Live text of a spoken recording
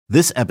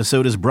This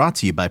episode is brought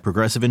to you by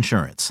Progressive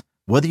Insurance.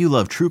 Whether you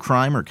love true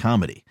crime or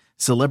comedy,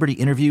 celebrity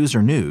interviews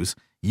or news,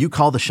 you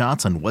call the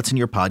shots on what's in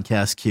your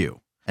podcast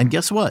queue. And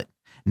guess what?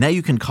 Now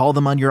you can call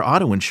them on your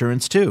auto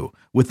insurance too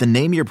with the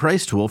Name Your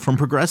Price tool from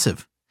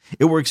Progressive.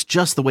 It works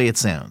just the way it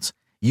sounds.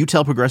 You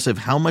tell Progressive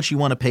how much you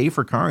want to pay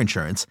for car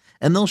insurance,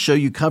 and they'll show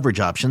you coverage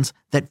options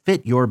that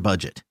fit your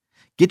budget.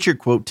 Get your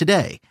quote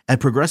today at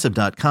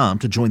Progressive.com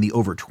to join the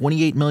over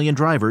 28 million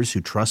drivers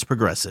who trust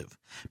Progressive.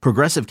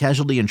 Progressive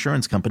Casualty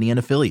Insurance Company and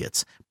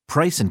Affiliates.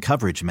 Price and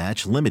coverage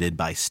match limited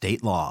by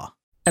state law.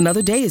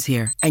 Another day is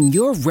here, and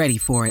you're ready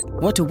for it.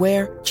 What to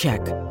wear?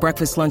 Check.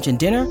 Breakfast, lunch, and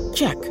dinner?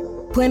 Check.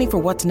 Planning for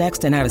what's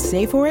next and how to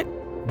save for it?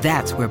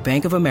 That's where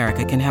Bank of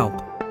America can help.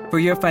 For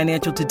your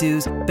financial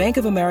to-dos, Bank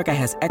of America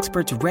has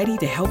experts ready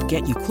to help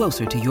get you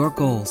closer to your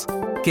goals.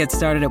 Get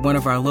started at one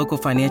of our local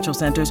financial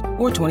centers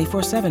or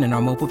 24/7 in our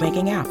mobile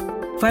banking app.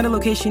 Find a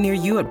location near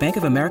you at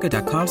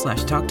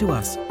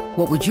bankofamerica.com/talktous.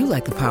 What would you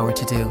like the power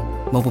to do?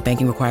 Mobile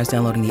banking requires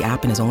downloading the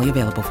app and is only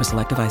available for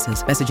select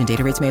devices. Message and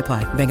data rates may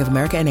apply. Bank of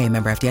America N.A.,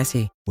 member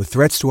FDIC. With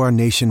threats to our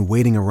nation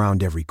waiting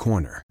around every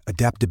corner,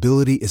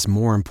 adaptability is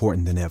more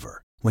important than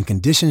ever. When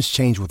conditions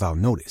change without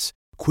notice,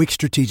 quick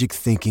strategic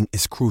thinking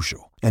is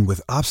crucial. And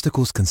with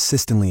obstacles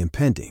consistently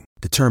impending,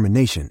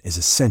 determination is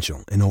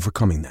essential in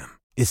overcoming them.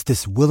 It's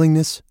this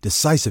willingness,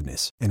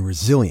 decisiveness, and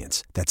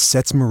resilience that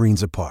sets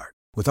Marines apart.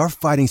 With our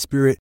fighting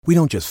spirit, we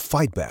don't just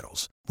fight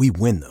battles, we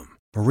win them.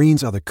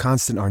 Marines are the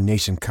constant our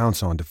nation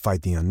counts on to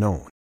fight the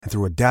unknown. And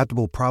through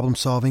adaptable problem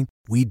solving,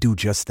 we do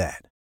just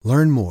that.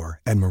 Learn more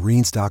at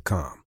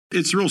Marines.com.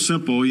 It's real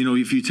simple. You know,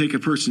 if you take a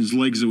person's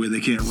legs away, they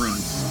can't run.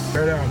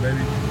 Bear down, baby.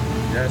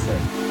 Yes, sir.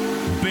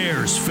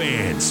 Bears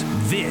fans,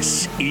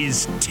 this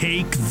is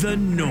Take the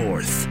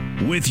North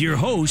with your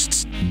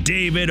hosts,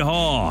 David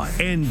Haugh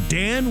and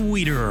Dan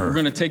Wiederer. We're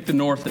going to take the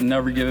North and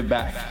never give it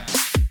back.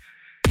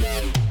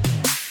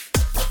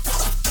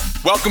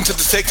 Welcome to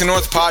the Take the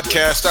North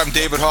podcast. I'm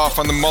David Haugh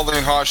on the Mullen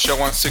and Haugh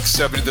Show on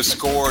 670 The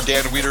Score.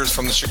 Dan Wiederer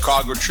from the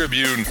Chicago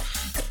Tribune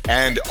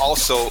and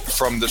also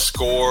from The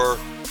Score.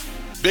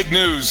 Big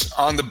news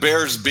on the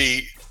Bears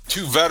beat.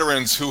 Two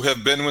veterans who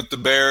have been with the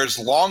Bears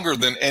longer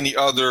than any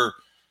other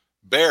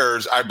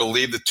Bears. I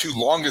believe the two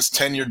longest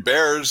tenured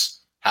Bears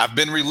have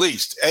been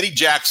released, Eddie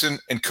Jackson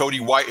and Cody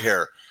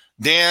Whitehair.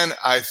 Dan,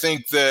 I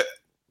think that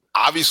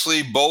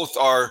obviously both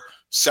are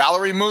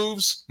salary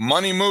moves,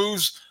 money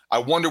moves. I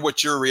wonder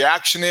what your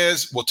reaction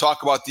is. We'll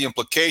talk about the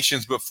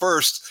implications. But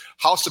first,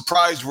 how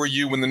surprised were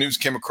you when the news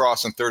came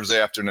across on Thursday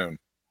afternoon?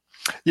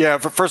 Yeah,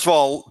 first of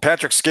all,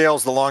 Patrick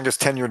Scales, the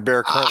longest tenured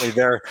Bear currently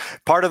there.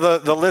 Part of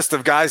the list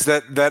of guys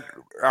that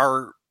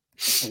are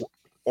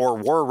or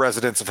were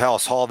residents of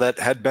Hallis Hall that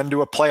had been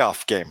to a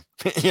playoff game,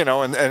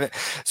 and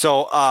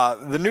so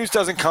the news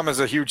doesn't come as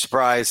a huge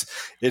surprise.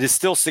 It is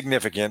still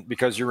significant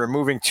because you're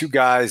removing two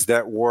guys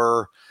that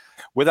were,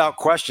 without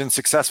question,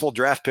 successful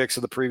draft picks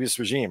of the previous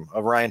regime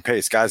of Ryan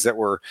Pace, guys that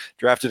were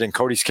drafted in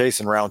Cody's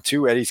case in round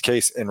 2, Eddie's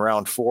case in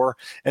round 4,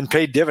 and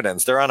paid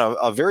dividends. They're on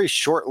a very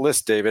short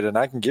list, David, and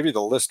I can give you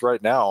the list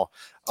right now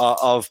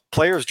of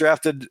players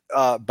drafted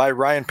by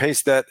Ryan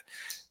Pace that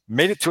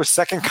made it to a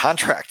second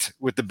contract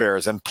with the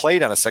Bears and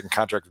played on a second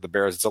contract with the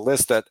Bears. It's a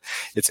list that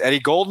it's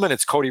Eddie Goldman,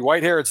 it's Cody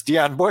Whitehair, it's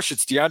Deion Bush,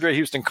 it's DeAndre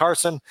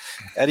Houston-Carson,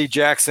 Eddie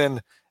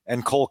Jackson,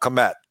 and Cole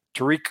Kmet.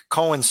 Tariq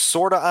Cohen's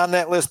sort of on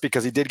that list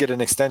because he did get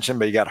an extension,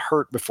 but he got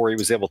hurt before he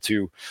was able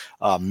to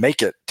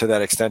make it to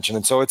that extension.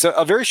 And so it's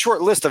a very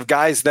short list of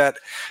guys that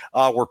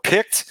were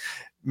picked,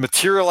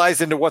 materialized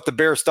into what the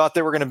Bears thought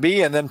they were going to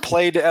be, and then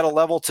played at a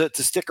level to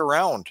stick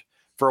around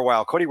for a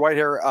while. Cody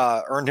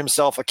Whitehair earned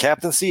himself a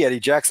captaincy. Eddie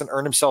Jackson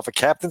earned himself a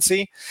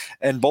captaincy,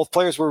 and both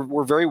players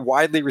were very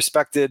widely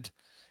respected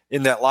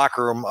in that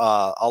locker room.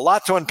 A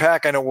lot to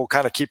unpack. I know we'll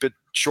kind of keep it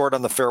short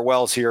on the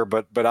farewells here,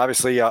 but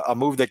obviously a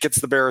move that gets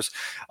the Bears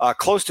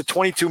close to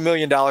 $22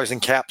 million in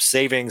cap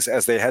savings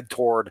as they head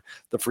toward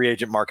the free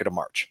agent market of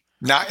March.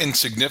 Not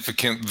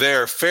insignificant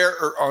there. Fair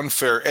or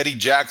unfair, Eddie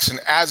Jackson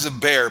as a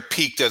Bear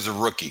peaked as a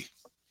rookie.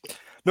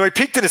 No, he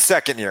peaked in his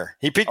second year.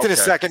 He peaked in his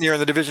second year in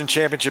the division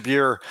championship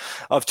year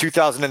of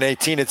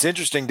 2018. It's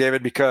interesting,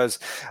 David, because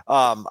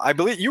I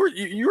believe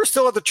you were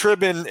still at the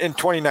Trib in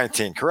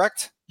 2019,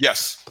 correct?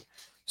 Yes.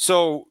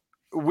 So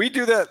we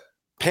do that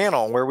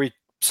panel where we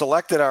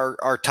selected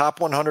our top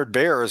 100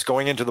 Bears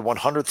going into the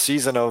 100th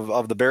season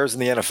of the Bears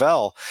in the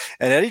NFL.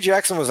 And Eddie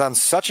Jackson was on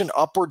such an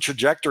upward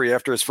trajectory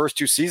after his first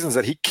two seasons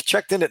that he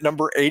checked in at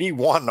number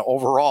 81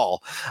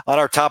 overall on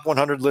our top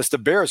 100 list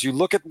of Bears. You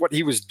look at what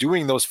he was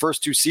doing those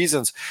first two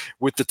seasons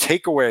with the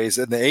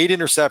takeaways and the 8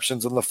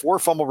 interceptions and the 4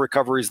 fumble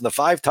recoveries and the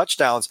 5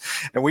 touchdowns.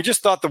 And we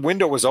just thought the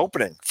window was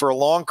opening for a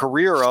long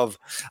career of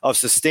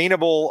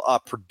sustainable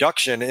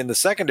production in the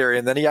secondary.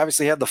 And then he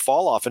obviously had the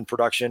fall off in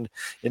production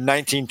in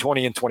 19,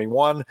 20, and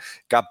 21.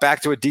 Got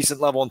back to a decent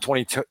level in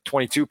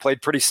 2022,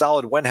 played pretty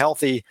solid when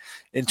healthy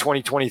in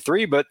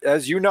 2023. But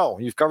as you know,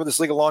 you've covered this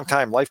league a long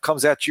time. Life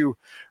comes at you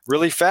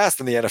really fast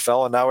in the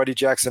NFL. And now Eddie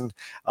Jackson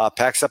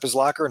packs up his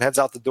locker and heads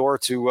out the door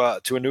to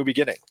a new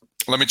beginning.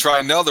 Let me try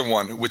another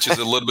one, which is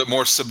a little bit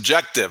more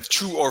subjective.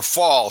 True or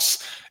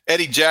false,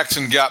 Eddie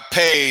Jackson got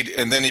paid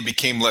and then he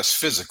became less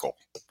physical?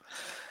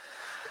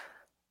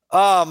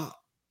 Unfair?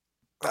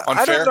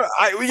 I don't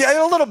know.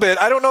 Yeah, a little bit.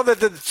 I don't know that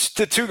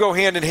the two go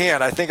hand in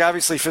hand. I think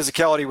obviously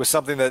physicality was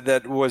something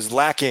that was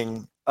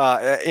lacking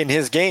in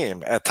his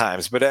game at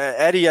times. But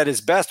Eddie at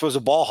his best was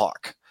a ball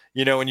hawk.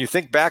 When you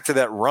think back to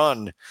that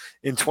run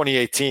in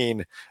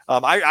 2018,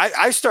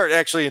 I start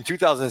actually in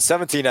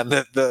 2017 on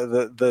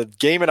the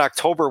game in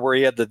October where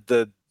he had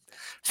the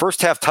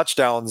first half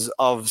touchdowns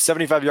of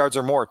 75 yards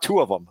or more,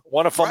 2 of them,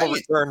 one a fumble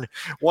return,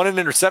 one an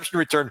interception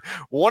return.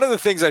 One of the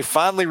things I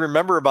fondly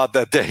remember about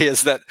that day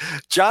is that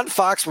John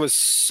Fox was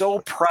so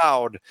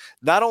proud,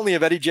 not only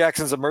of Eddie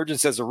Jackson's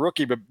emergence as a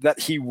rookie, but that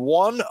he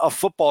won a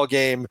football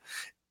game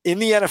in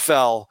the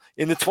NFL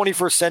in the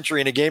 21st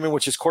century in a game in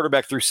which his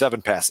quarterback threw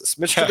 7 passes.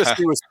 Mitch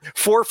Trubisky was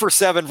 4 for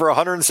 7 for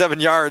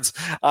 107 yards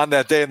on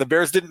that day, and the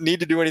Bears didn't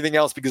need to do anything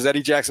else because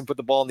Eddie Jackson put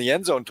the ball in the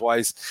end zone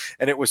twice,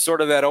 and it was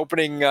sort of that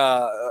opening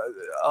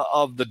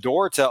of the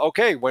door to,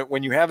 okay,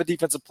 when you have a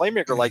defensive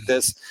playmaker like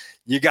this,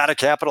 you got to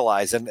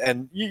capitalize.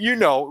 And you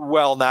know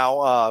well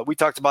now, we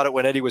talked about it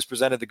when Eddie was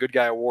presented the Good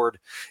Guy Award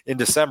in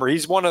December.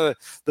 He's one of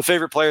the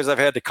favorite players I've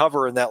had to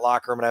cover in that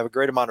locker room, and I have a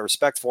great amount of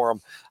respect for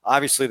him.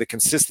 Obviously, the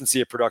consistency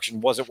of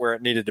production wasn't where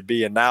it needed to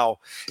be, and now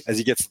as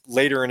he gets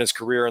later in his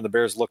career and the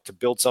Bears look to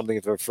build something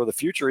for the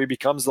future, he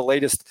becomes the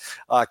latest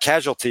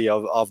casualty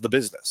of the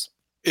business.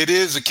 It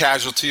is a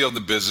casualty of the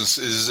business.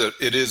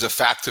 It is a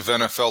fact of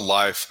NFL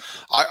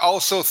life. I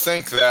also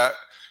think that,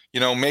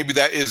 maybe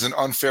that is an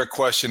unfair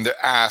question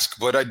to ask,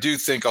 but I do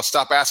think I'll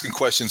stop asking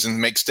questions and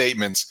make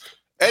statements.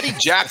 Eddie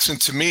Jackson,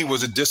 to me,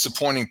 was a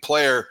disappointing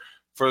player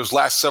for his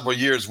last several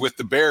years with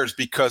the Bears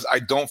because I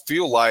don't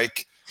feel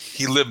like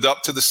he lived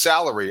up to the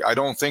salary. I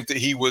don't think that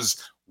he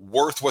was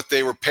worth what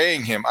they were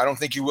paying him. I don't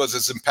think he was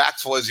as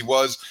impactful as he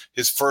was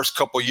his first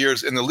couple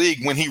years in the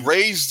league when he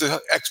raised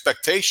the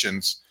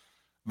expectations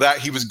that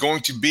he was going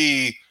to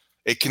be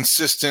a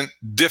consistent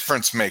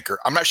difference maker.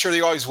 I'm not sure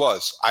he always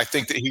was. I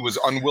think that he was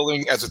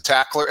unwilling as a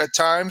tackler at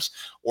times,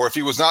 or if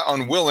he was not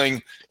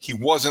unwilling, he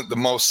wasn't the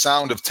most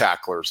sound of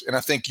tacklers. And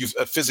I think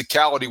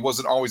physicality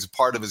wasn't always a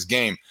part of his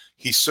game.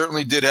 He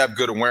certainly did have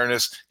good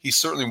awareness. He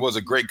certainly was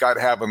a great guy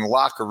to have in the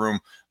locker room.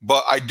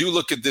 But I do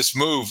look at this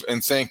move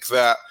and think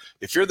that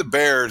if you're the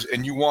Bears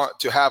and you want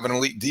to have an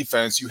elite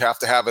defense, you have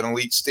to have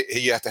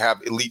you have to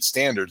have elite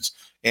standards.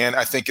 And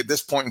I think at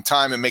this point in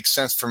time, it makes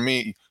sense to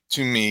me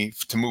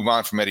to move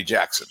on from Eddie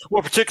Jackson.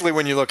 Well, particularly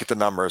when you look at the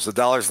numbers, the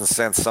dollars and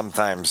cents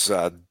sometimes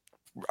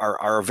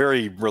are a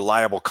very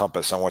reliable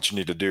compass on what you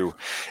need to do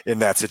in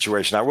that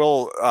situation. I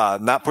will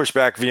not push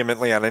back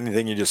vehemently on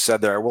anything you just said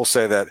there. I will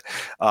say that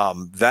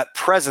that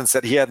presence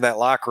that he had in that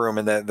locker room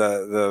and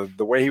the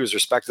way he was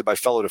respected by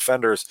fellow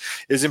defenders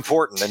is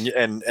important.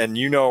 And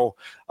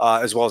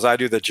as well as I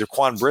do, that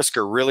Jaquan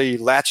Brisker really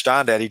latched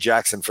on to Eddie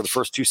Jackson for the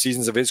first 2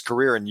 seasons of his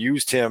career and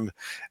used him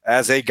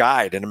as a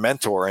guide and a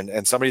mentor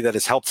and somebody that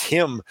has helped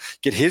him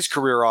get his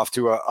career off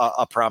to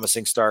a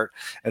promising start.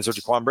 And so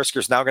Jaquan Brisker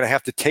is now going to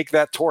have to take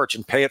that torch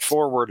and pay it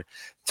forward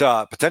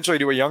to potentially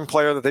to a young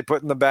player that they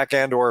put in the back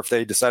end, or if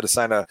they decide to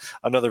sign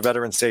another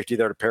veteran safety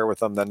there to pair with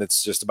them, then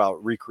it's just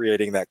about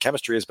recreating that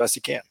chemistry as best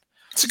he can.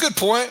 It's a good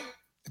point.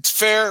 It's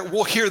fair.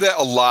 We'll hear that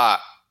a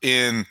lot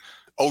in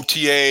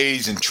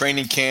OTAs and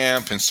training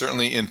camp, and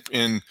certainly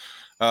in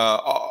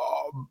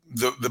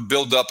the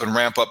build up and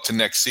ramp up to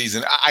next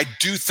season. I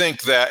do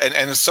think that, and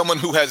as someone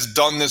who has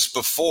done this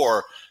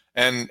before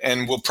and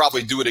will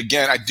probably do it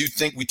again, I do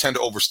think we tend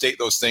to overstate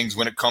those things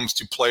when it comes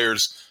to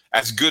players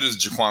as good as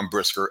Jaquan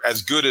Brisker,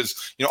 as good as,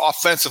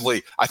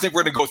 offensively. I think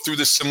we're going to go through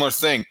this similar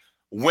thing.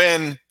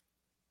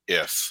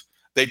 If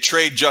they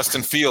trade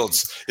Justin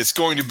Fields, it's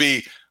going to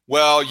be,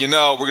 we're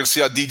going to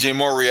see how DJ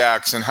Moore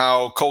reacts and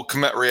how Cole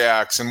Kmet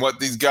reacts and what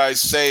these guys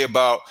say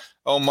about,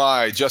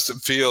 Justin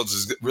Fields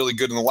is really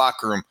good in the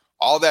locker room.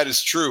 All that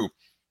is true.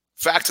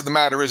 Fact of the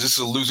matter is, this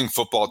is a losing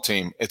football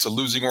team. It's a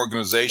losing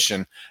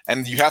organization,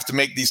 and you have to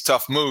make these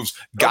tough moves.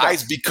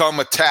 Guys become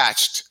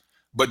attached,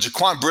 but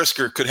Jaquan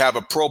Brisker could have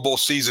a Pro Bowl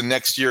season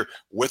next year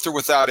with or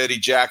without Eddie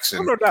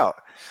Jackson. No doubt.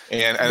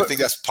 And I think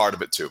that's part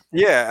of it too.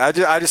 Yeah,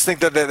 I just think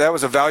that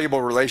was a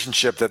valuable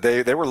relationship, that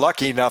they were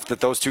lucky enough that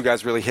those two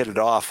guys really hit it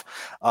off.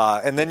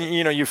 And then,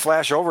 you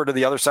flash over to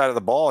the other side of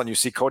the ball and you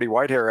see Cody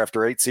Whitehair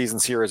after 8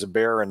 seasons here as a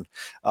Bear, and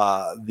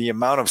the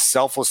amount of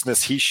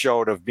selflessness he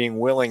showed of being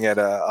willing at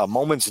a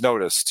moment's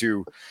notice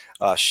to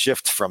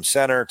shift from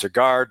center to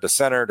guard to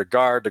center to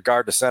guard to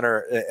guard to center,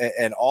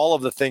 and all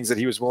of the things that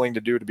he was willing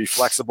to do to be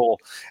flexible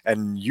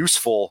and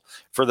useful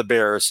for the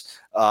Bears.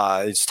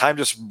 His time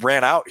just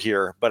ran out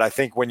here, but I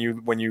think when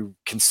you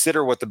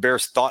consider what the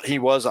Bears thought he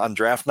was on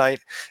draft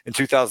night in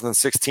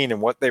 2016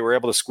 and what they were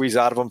able to squeeze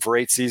out of him for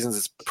 8 seasons,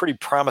 it's a pretty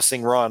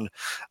promising run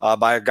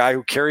by a guy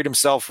who carried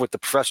himself with the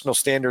professional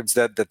standards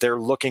that they're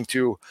looking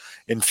to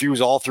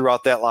infuse all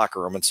throughout that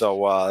locker room. And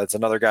so it's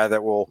another guy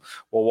that will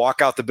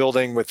walk out the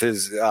building with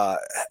his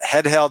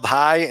head held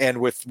high and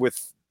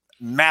with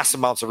mass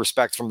amounts of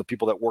respect from the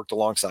people that worked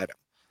alongside him.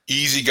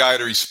 Easy guy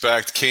to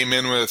respect, came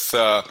in with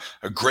a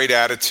great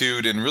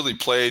attitude and really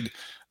played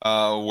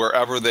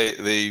wherever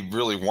they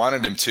really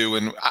wanted him to.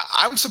 And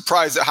I'm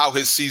surprised at how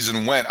his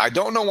season went. I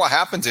don't know what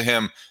happened to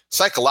him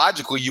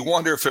psychologically. You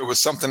wonder if it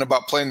was something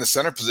about playing the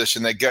center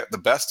position that get the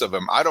best of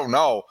him. I don't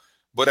know.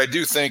 But I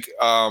do think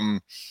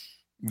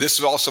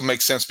this also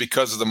makes sense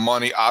because of the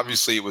money.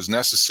 Obviously, it was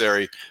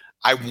necessary.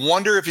 I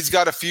wonder if he's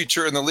got a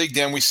future in the league.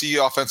 Dan, we see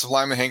offensive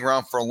linemen hang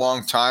around for a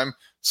long time.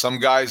 Some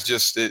guys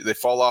just they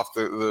fall off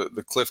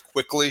the cliff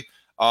quickly.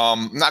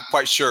 Not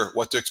quite sure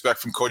what to expect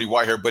from Cody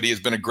Whitehair, but he has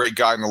been a great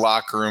guy in the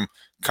locker room,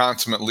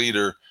 consummate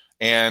leader,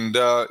 and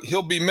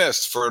he'll be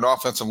missed for an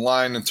offensive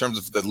line in terms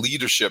of the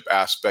leadership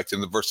aspect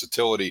and the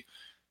versatility.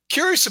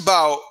 Curious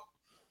about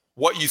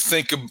what you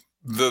think of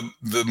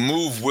the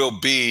move will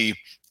be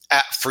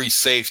at free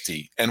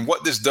safety and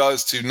what this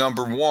does to,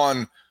 number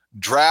one,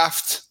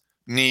 draft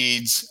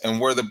needs and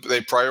where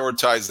they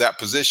prioritize that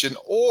position.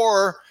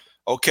 Or,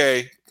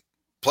 okay,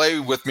 play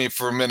with me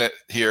for a minute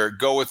here.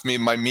 Go with me,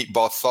 my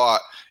meatball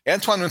thought.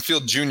 Antoine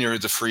Winfield Jr.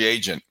 is a free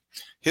agent.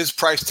 His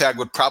price tag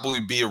would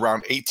probably be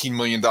around $18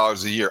 million a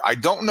year. I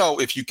don't know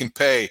if you can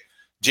pay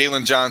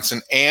Jalen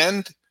Johnson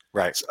and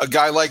a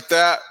guy like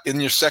that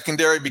in your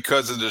secondary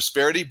because of the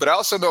disparity, but I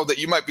also know that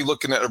you might be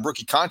looking at a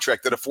rookie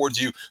contract that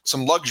affords you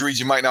some luxuries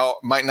you might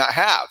not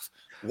have.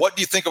 What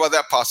do you think about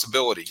that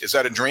possibility? Is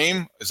that a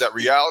dream? Is that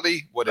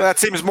reality? That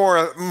seems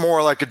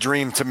more like a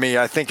dream to me.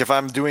 I think if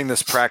I'm doing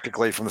this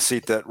practically from the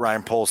seat that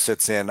Ryan Poles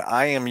sits in,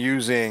 I am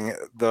using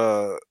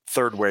the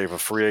third wave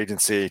of free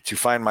agency to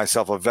find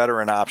myself a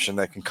veteran option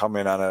that can come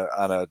in on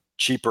a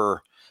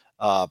cheaper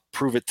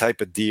prove it type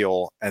of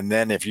deal. And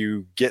then if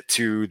you get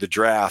to the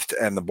draft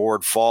and the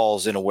board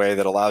falls in a way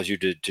that allows you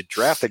to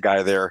draft a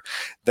guy there,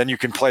 then you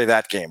can play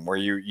that game where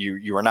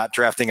you are not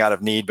drafting out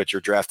of need, but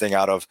you're drafting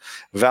out of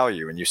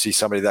value, and you see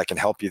somebody that can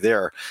help you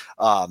there.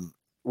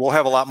 We'll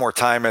have a lot more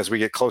time as we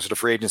get closer to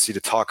free agency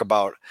to talk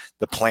about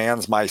the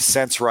plans. My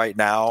sense right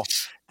now,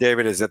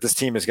 David, is that this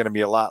team is going to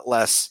be a lot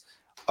less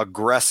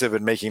aggressive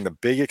in making the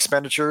big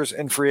expenditures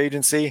in free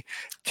agency.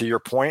 To your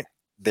point,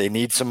 they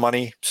need some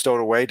money stowed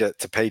away to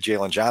pay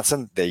Jalen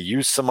Johnson. They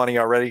used some money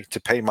already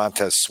to pay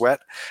Montez Sweat.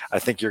 I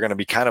think you're going to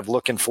be kind of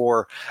looking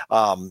for,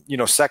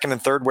 second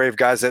and third wave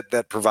guys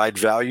that provide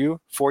value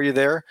for you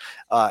there.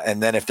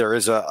 And then if there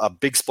is a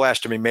big splash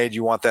to be made,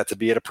 you want that to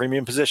be at a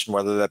premium position,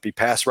 whether that be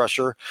pass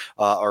rusher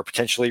or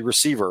potentially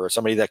receiver or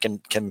somebody that can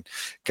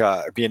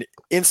be an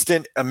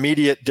instant,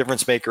 immediate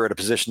difference maker at a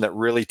position that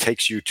really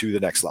takes you to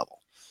the next level.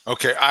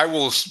 Okay, I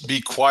will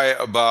be quiet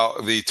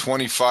about the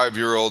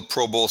 25-year-old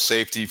Pro Bowl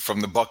safety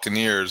from the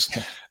Buccaneers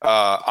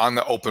on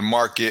the open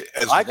market.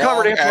 I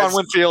covered Antoine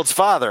Winfield's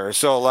father,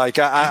 so I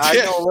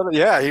know a little.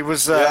 Yeah, he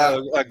was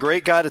a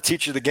great guy to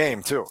teach you the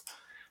game too.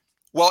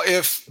 Well,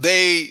 if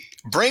they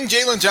bring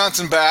Jalen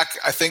Johnson back,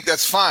 I think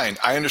that's fine.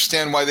 I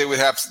understand why they would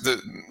have to,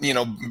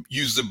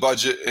 use the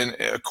budget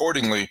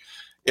accordingly.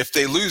 If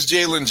they lose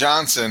Jalen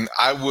Johnson,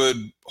 I would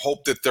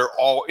hope that they're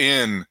all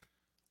in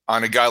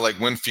on a guy like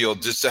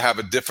Winfield just to have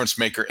a difference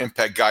maker,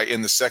 impact guy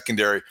in the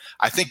secondary.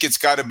 I think it's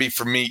got to be,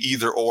 for me,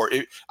 either or.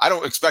 I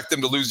don't expect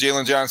them to lose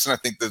Jalen Johnson. I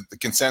think the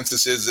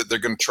consensus is that they're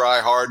going to try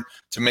hard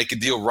to make a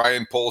deal.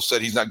 Ryan Poles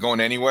said he's not going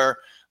anywhere.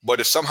 But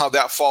if somehow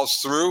that falls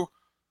through,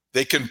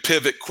 they can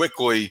pivot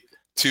quickly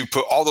to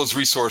put all those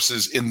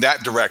resources in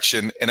that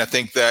direction. And I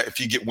think that if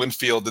you get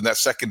Winfield in that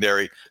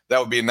secondary, that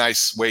would be a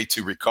nice way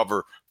to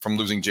recover from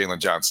losing Jalen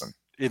Johnson.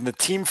 In the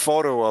team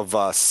photo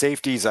of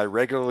safeties I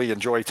regularly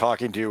enjoy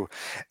talking to,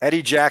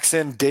 Eddie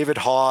Jackson, David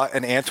Haw,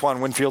 and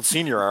Antoine Winfield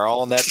Sr. are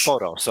all in that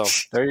photo. So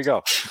there you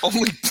go.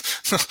 Only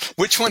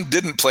which one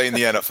didn't play in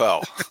the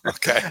NFL?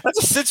 Okay,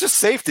 it's just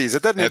safeties.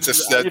 It doesn't. That's a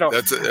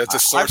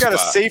sore I've got spot.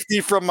 A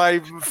safety from my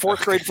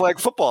fourth grade flag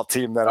football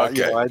team that I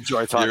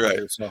enjoy talking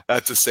to. So.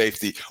 That's a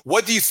safety.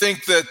 What do you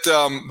think that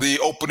the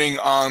opening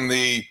on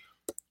the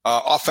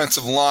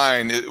offensive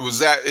line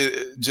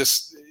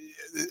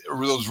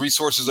those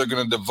resources are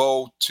going to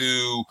devote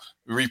to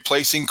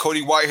replacing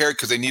Cody Whitehair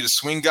because they need a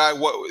swing guy?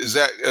 What is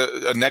that,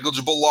 a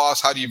negligible loss?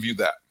 How do you view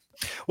that?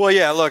 Well,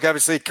 yeah, look,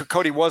 obviously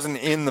Cody wasn't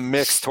in the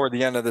mix toward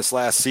the end of this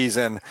last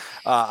season.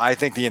 I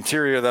think the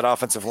interior of that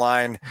offensive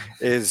line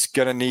is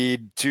going to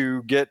need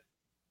to get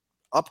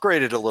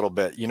upgraded a little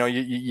bit.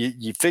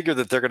 You figure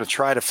that they're going to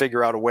try to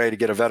figure out a way to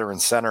get a veteran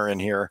center in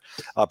here,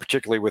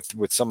 particularly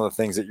with some of the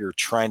things that you're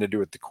trying to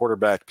do at the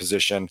quarterback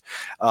position.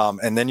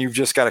 And then you've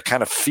just got to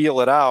kind of feel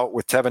it out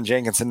with Tevin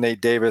Jenkins and Nate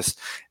Davis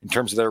in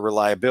terms of their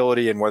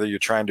reliability and whether you're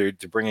trying to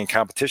bring in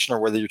competition or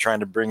whether you're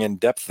trying to bring in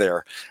depth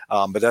there.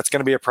 But that's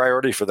going to be a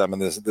priority for them in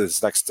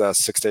this next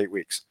 6 to 8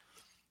 weeks.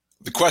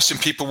 The question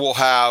people will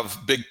have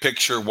big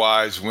picture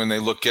wise when they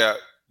look at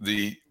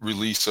the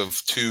release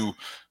of two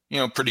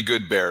pretty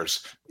good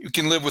Bears. You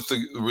can live with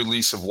the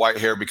release of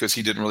Whitehair because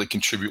he didn't really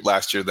contribute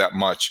last year that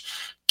much.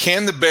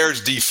 Can the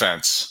Bears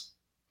defense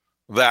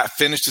that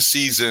finished the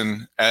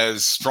season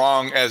as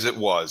strong as it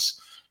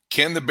was,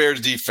 can the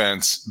Bears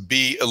defense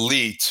be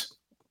elite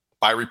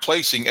by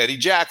replacing Eddie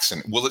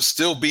Jackson? Will it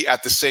still be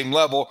at the same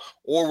level,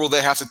 or will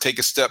they have to take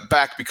a step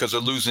back because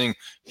they're losing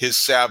his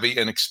savvy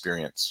and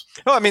experience?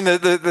 No, I mean,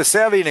 the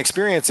savvy and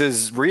experience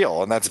is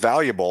real, and that's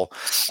valuable.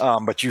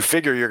 But you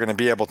figure you're going to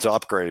be able to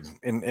upgrade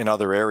in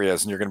other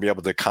areas, and you're going to be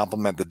able to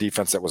complement the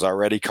defense that was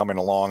already coming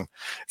along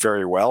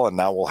very well. And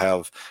now we'll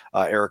have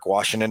Eric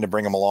Washington to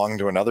bring him along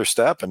to another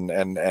step.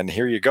 And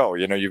here you go.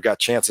 You've got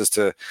chances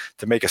to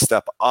make a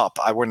step up.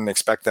 I wouldn't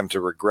expect them to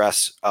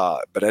regress,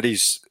 but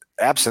Eddie's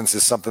absence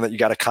is something that you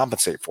got to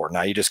compensate for.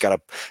 Now you just got to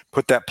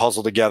put that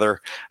puzzle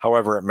together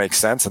however it makes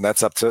sense, and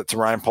that's up to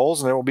Ryan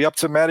Poles, and it will be up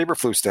to Matt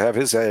Eberflus to have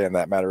his say in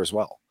that matter as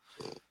well.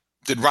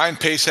 Did Ryan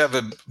Pace have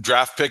a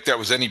draft pick that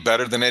was any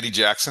better than Eddie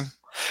Jackson?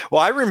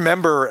 Well, I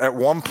remember at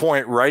one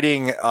point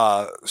writing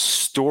a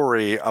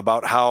story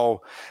about how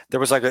it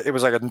was like a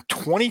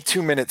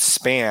 22-minute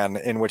span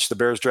in which the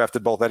Bears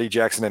drafted both Eddie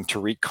Jackson and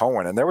Tariq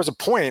Cohen. And there was a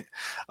point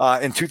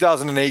in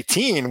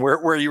 2018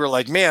 where you were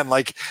like, man,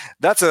 like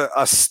that's a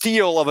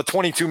steal of a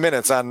 22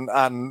 minutes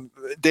on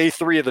day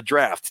 3 of the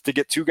draft to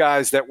get two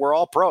guys that were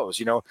all pros.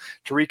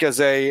 Tariq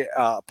as a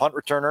punt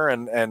returner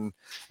and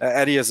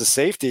Eddie as a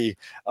safety.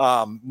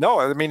 No,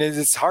 I mean,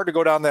 it's hard to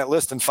go down that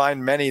list and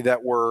find many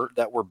that were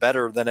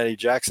better than Eddie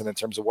Jackson in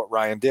terms of what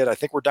Ryan did. I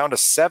think we're down to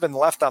 7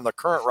 left on the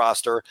current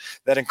roster.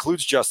 That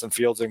includes Justin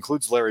Fields,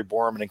 includes Larry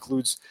Borum, and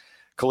includes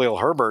Khalil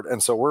Herbert.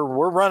 And so we're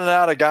running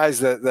out of guys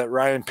that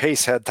Ryan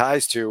Pace had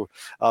ties to,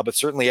 but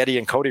certainly Eddie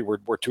and Cody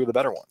were two of the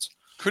better ones.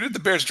 Who did the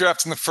Bears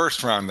draft in the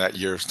first round that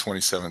year,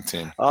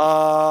 2017?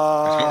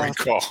 I don't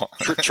recall.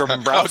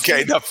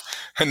 Okay, enough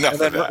and then of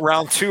that.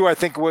 Round 2, I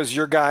think, was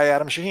your guy,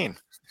 Adam Shaheen.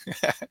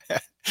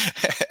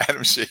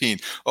 Adam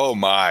Shaheen. Oh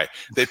my.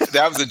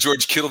 That was the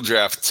George Kittle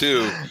draft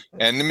too.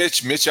 And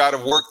Mitch out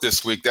of work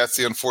this week. That's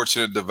the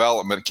unfortunate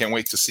development. Can't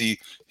wait to see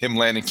him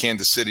land in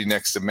Kansas City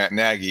next to Matt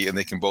Nagy, and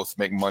they can both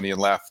make money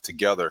and laugh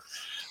together.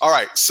 All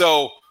right.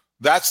 So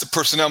that's the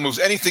personnel moves.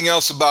 Anything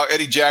else about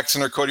Eddie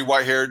Jackson or Cody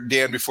Whitehair,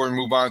 Dan, before we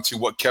move on to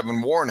what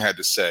Kevin Warren had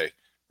to say?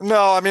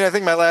 No, I mean, I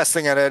think my last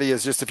thing on Eddie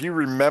is just if you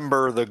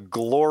remember the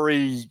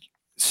glory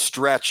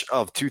stretch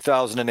of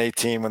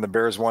 2018 when the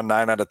Bears won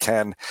 9 out of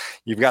 10.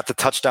 You've got the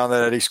touchdown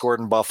that Eddie scored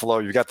in Buffalo.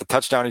 You've got the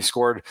touchdown he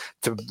scored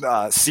to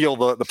seal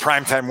the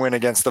primetime win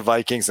against the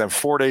Vikings. And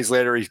 4 days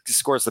later, he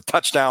scores the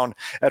touchdown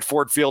at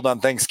Ford Field on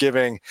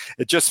Thanksgiving.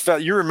 It just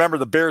felt, you remember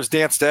the Bears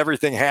dance to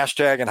everything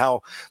hashtag and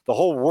how the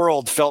whole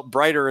world felt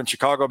brighter in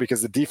Chicago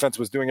because the defense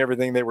was doing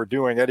everything they were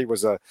doing. Eddie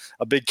was a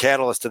big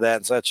catalyst to that.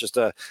 And so that's just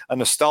a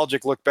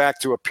nostalgic look back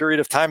to a period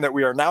of time that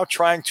we are now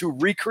trying to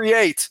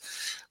recreate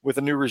with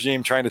a new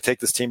regime trying to take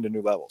this team to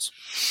new levels.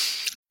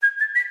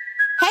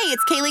 Hey,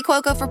 it's Kaylee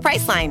Cuoco for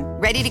Priceline.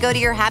 Ready to go to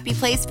your happy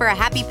place for a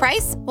happy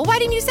price? Well, why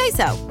didn't you say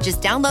so?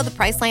 Just download the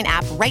Priceline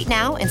app right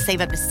now and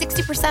save up to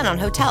 60% on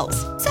hotels.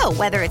 So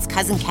whether it's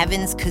Cousin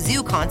Kevin's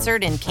Kazoo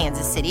Concert in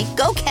Kansas City,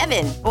 go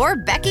Kevin, or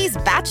Becky's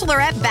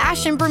Bachelorette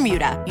Bash in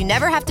Bermuda, you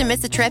never have to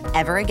miss a trip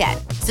ever again.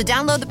 So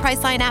download the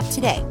Priceline app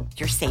today.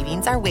 Your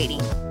savings are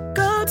waiting.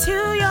 Go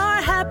to your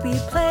happy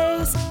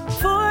place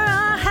for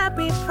a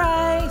happy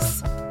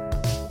price.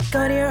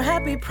 Go to your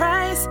happy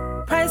price,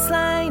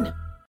 Priceline.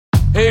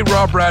 Hey,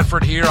 Rob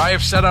Bradford here. I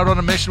have set out on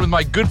a mission with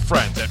my good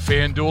friends at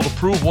FanDuel to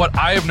prove what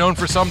I have known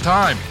for some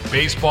time.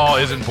 Baseball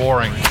isn't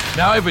boring.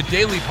 Now I have a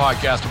daily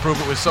podcast to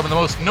prove it with some of the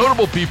most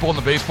notable people in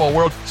the baseball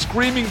world,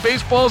 screaming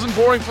baseball isn't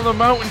boring from the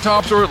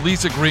mountaintops, or at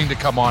least agreeing to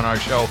come on our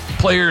show.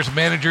 Players,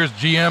 managers,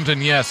 GMs,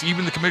 and yes,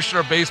 even the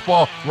commissioner of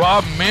baseball,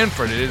 Rob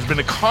Manfred. It has been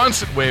a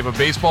constant wave of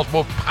baseball's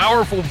most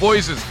powerful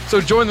voices. So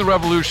join the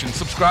revolution.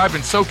 Subscribe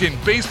and soak in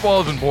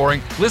Baseball Isn't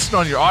Boring. Listen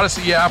on your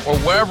Odyssey app or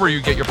wherever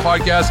you get your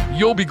podcasts.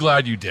 You'll be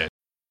glad you did.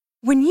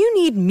 When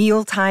you need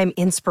mealtime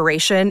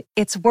inspiration,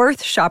 it's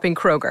worth shopping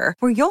Kroger,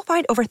 where you'll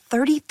find over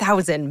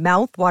 30,000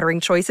 mouth-watering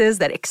choices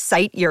that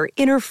excite your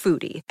inner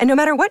foodie. And no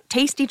matter what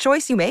tasty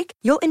choice you make,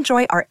 you'll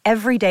enjoy our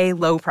everyday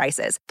low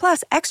prices,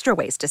 plus extra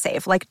ways to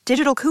save, like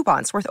digital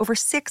coupons worth over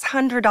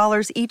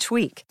 $600 each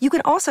week. You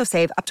can also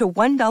save up to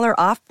 $1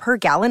 off per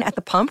gallon at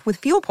the pump with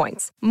fuel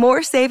points.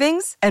 More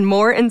savings and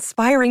more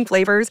inspiring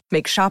flavors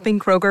make shopping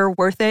Kroger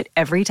worth it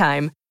every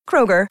time.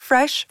 Kroger,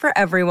 fresh for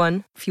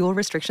everyone. Fuel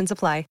restrictions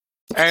apply.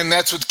 And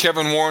that's what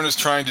Kevin Warren is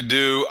trying to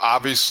do,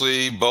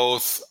 obviously,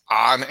 both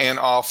on and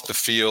off the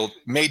field.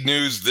 Made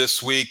news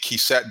this week. He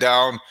sat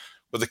down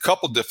with a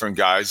couple different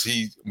guys.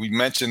 We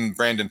mentioned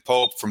Brandon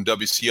Pope from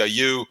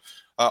WCIU.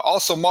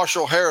 Also,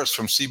 Marshall Harris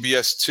from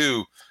CBS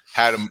 2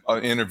 had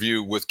an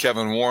interview with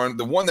Kevin Warren.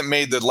 The one that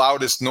made the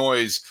loudest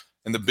noise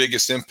and the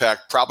biggest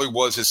impact probably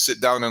was his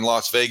sit-down in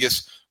Las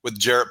Vegas with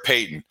Jarrett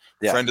Payton,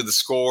 friend of the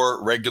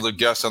Score, regular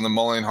guest on the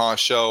Mully and Haw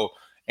Show.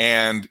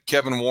 And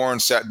Kevin Warren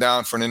sat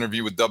down for an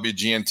interview with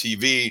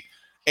WGN-TV,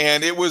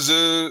 and it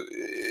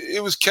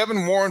was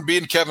Kevin Warren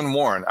being Kevin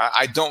Warren.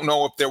 I don't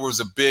know if there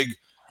was a big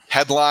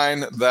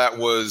headline that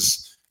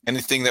was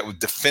anything that was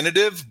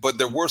definitive, but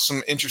there were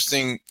some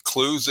interesting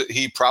clues that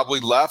he probably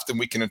left, and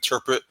we can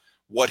interpret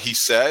what he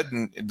said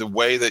and the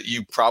way that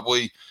you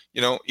probably,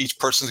 each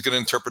person's going to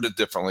interpret it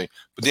differently.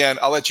 But Dan,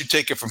 I'll let you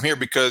take it from here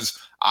because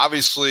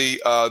Obviously,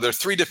 there are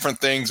three different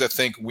things I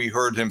think we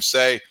heard him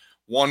say.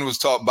 One was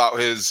talk about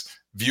his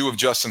view of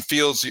Justin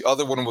Fields. The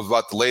other one was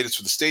about the latest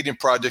with the stadium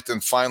project.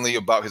 And finally,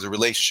 about his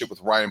relationship with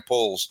Ryan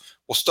Poles.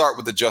 We'll start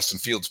with the Justin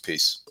Fields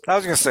piece. I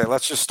was going to say,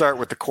 let's just start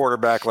with the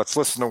quarterback. Let's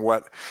listen to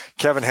what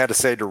Kevin had to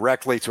say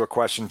directly to a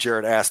question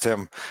Jared asked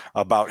him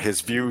about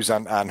his views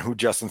on who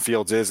Justin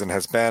Fields is and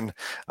has been,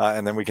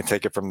 and then we can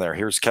take it from there.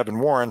 Here's Kevin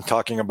Warren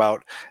talking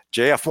about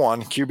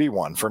JF1,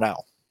 QB1 for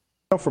now.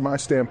 From my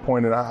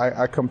standpoint, and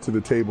I come to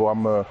the table,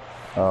 I'm a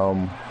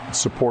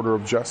supporter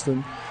of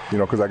Justin,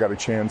 because I got a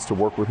chance to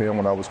work with him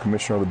when I was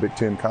commissioner of the Big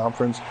Ten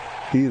Conference.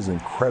 He is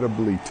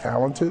incredibly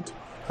talented.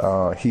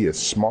 He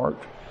is smart.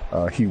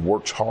 He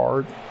works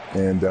hard,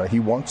 and he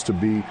wants to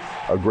be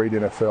a great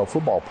NFL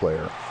football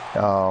player.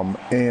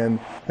 And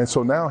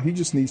so now he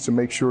just needs to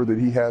make sure that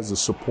he has the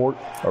support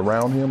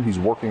around him. He's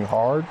working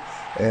hard.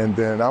 And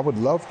then I would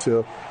love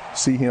to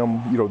see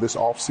him, this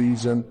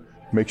offseason,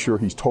 make sure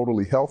he's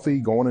totally healthy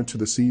going into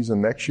the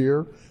season next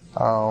year.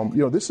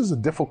 This is a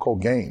difficult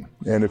game.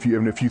 And if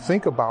you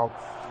think about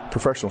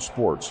professional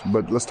sports,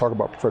 but let's talk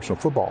about professional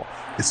football,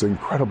 it's an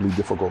incredibly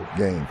difficult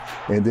game.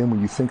 And then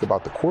when you think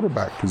about the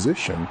quarterback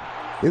position,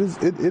 it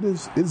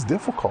is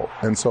difficult.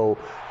 And so,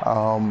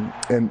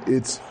 and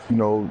it's,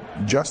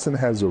 Justin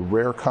has a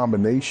rare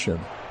combination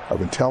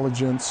of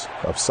intelligence,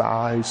 of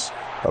size,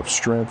 of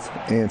strength,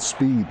 and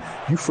speed.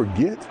 You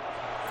forget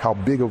how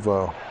big of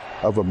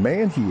a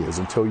man he is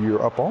until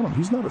you're up on him.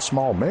 He's not a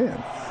small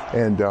man.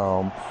 And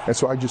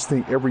so I just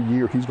think every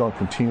year he's going to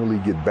continually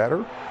get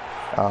better.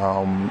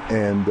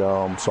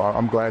 So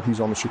I'm glad he's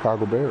on the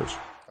Chicago Bears.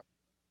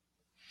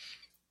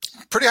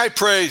 Pretty high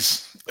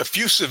praise,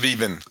 effusive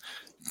even,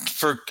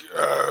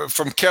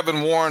 from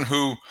Kevin Warren,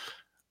 who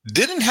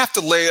didn't have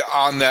to lay it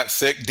on that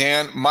thick.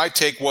 Dan, my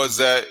take was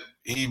that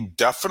he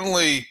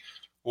definitely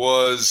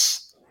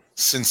was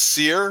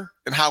sincere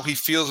in how he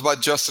feels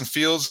about Justin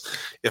Fields.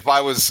 If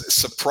I was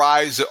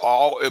surprised at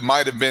all, it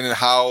might have been in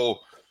how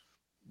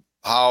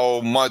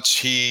much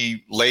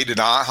he laid it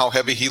on, how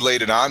heavy he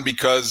laid it on,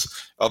 because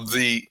of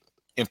the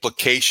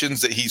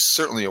implications that he's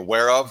certainly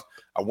aware of.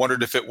 I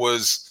wondered if it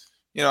was,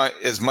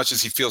 as much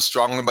as he feels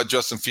strongly about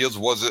Justin Fields,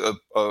 was it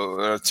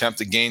an attempt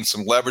to gain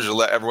some leverage to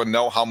let everyone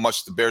know how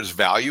much the Bears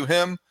value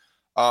him?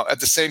 At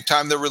the same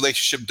time, their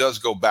relationship does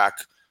go back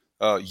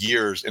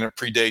years, and it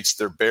predates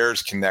their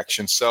Bears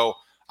connection. So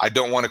I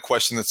don't want to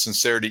question the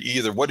sincerity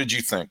either. What did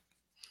you think?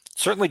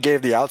 Certainly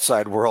gave the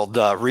outside world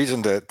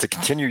reason to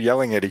continue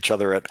yelling at each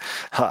other at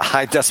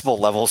high decibel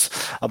levels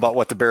about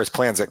what the Bears'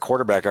 plans at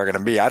quarterback are going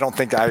to be. I don't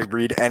think I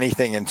read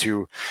anything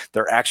into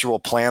their actual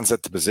plans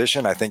at the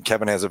position. I think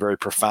Kevin has a very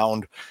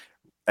profound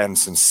and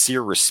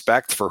sincere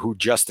respect for who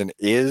Justin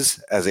is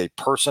as a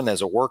person,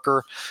 as a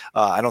worker.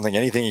 I don't think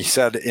anything he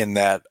said in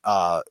that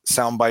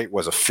soundbite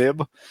was a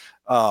fib.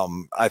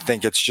 I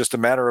think it's just a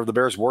matter of the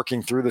Bears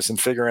working through this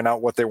and figuring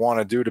out what they want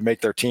to do to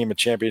make their team a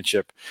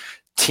championship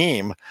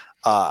team.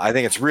 I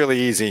think it's really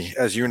easy,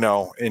 as you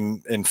know,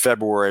 in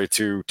February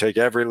to take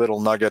every little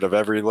nugget of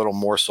every little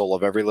morsel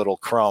of every little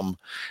crumb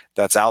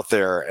that's out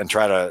there and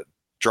try to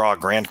draw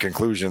grand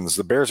conclusions.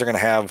 The Bears are going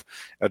to have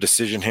a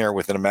decision here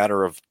within a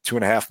matter of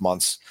 2.5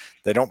 months.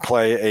 They don't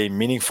play a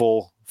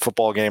meaningful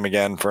football game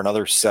again for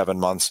another 7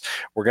 months.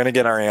 We're going to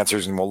get our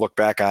answers, and we'll look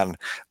back on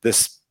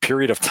this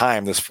period of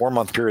time, this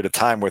 4-month period of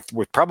time,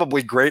 with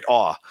probably great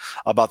awe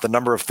about the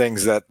number of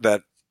things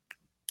that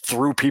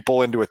threw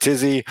people into a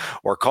tizzy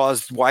or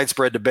caused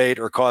widespread debate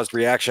or caused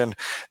reaction.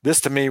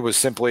 This to me was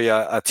simply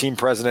a team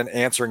president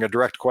answering a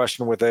direct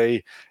question with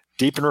a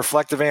deep and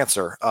reflective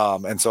answer.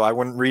 And so I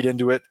wouldn't read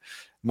into it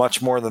much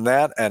more than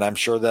that. And I'm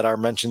sure that our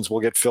mentions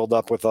will get filled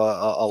up with a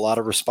lot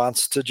of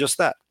response to just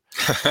that.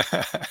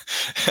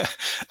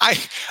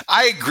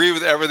 I agree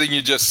with everything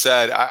you just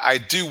said. I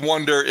do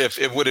wonder if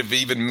it would have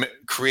even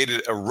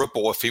created a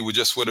ripple if he would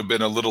have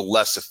been a little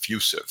less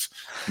effusive.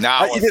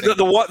 Now,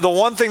 the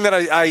one thing that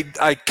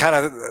I kind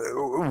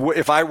of,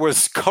 if I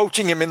was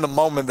coaching him in the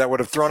moment, that would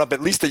have thrown up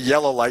at least a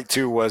yellow light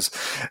too, was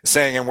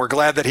saying, and we're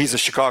glad that he's a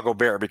Chicago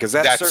Bear, because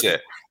that's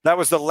it. That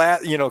was the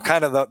last,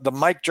 kind of the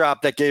mic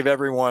drop that gave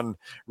everyone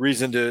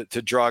reason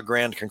to draw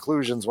grand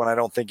conclusions, when I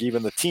don't think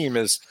even the team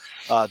has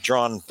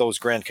drawn those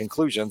grand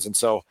conclusions. And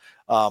so,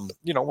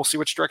 we'll see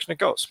which direction it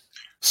goes.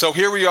 So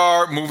here we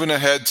are moving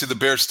ahead to the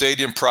Bear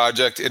Stadium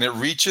project, and it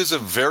reaches a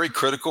very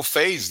critical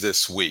phase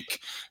this week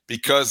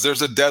because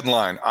there's a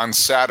deadline on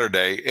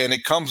Saturday, and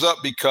it comes up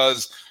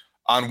because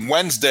on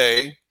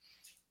Wednesday,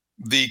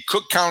 the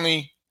Cook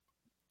County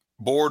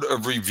Board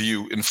of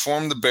Review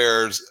informed the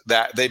Bears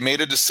that they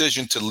made a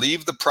decision to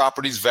leave the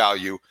property's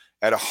value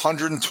at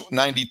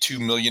 $192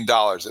 million.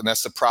 And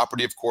that's the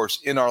property, of course,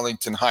 in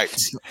Arlington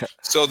Heights.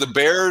 So the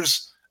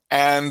Bears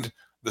and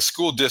the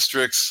school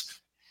districts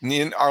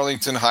in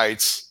Arlington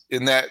Heights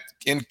in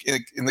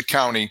the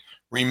county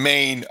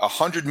remain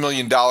 $100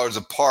 million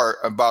apart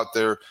about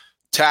their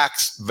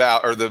tax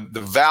value, or the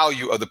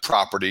value of the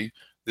property,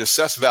 the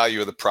assessed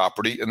value of the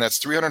property. And that's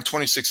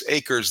 326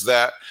 acres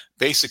that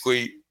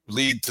basically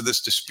lead to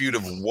this dispute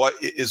of what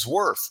it is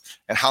worth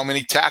and how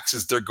many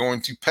taxes they're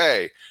going to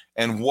pay.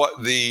 and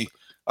what the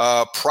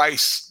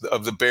price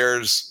of the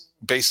Bears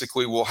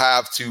basically will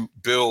have to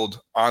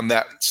build on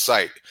that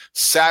site.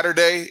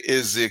 Saturday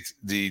is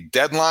the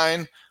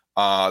deadline.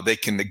 They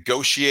can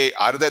negotiate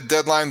out of that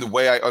deadline the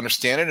way I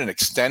understand it and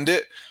extend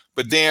it.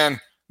 But Dan,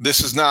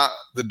 this is not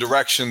the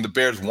direction the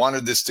Bears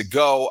wanted this to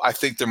go. I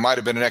think there might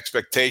have been an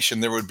expectation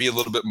there would be a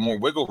little bit more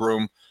wiggle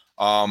room.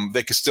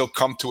 They could still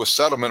come to a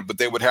settlement, but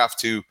they would have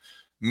to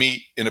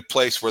meet in a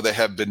place where they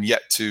have been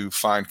yet to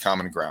find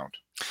common ground.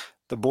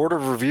 The Board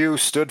of Review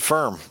stood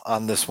firm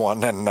on this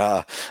one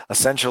and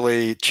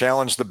essentially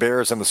challenged the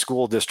Bears and the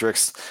school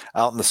districts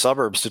out in the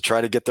suburbs to try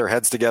to get their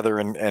heads together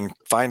and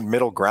find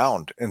middle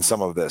ground in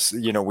some of this.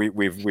 You know,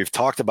 we've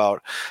talked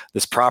about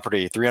this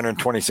property,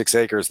 326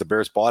 acres. The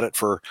Bears bought it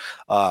for,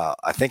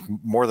 I think,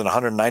 more than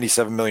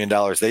 $197 million.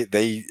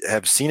 They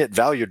have seen it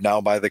valued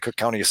now by the Cook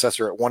County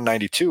assessor at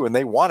 192, and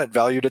they want it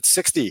valued at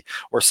 60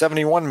 or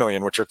 71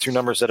 million, which are two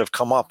numbers that have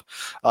come up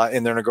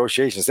in their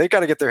negotiations. They've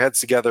got to get their heads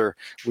together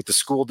with the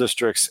school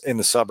district in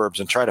the suburbs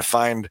and try to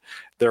find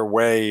their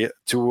way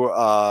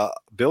to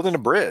building a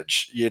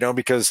bridge, you know,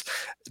 because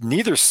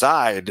neither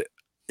side,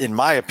 in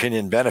my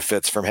opinion,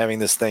 benefits from having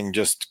this thing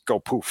just go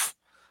poof,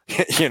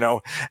 you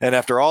know. And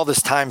after all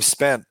this time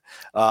spent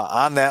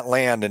on that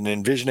land and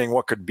envisioning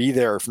what could be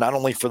there, not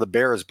only for the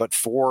Bears, but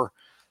for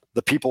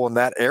the people in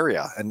that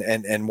area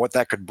and what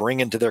that could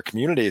bring into their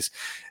communities,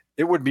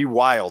 it would be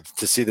wild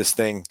to see this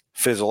thing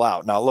fizzle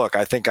out. Now, look,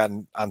 I think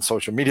on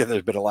social media,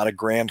 there's been a lot of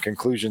grand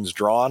conclusions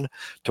drawn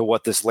to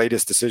what this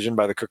latest decision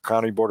by the Cook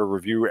County Board of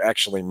Review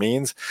actually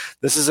means.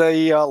 This is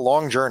a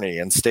long journey,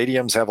 and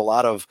stadiums have a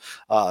lot of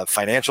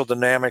financial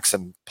dynamics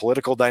and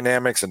political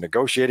dynamics and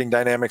negotiating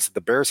dynamics that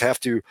the Bears have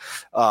to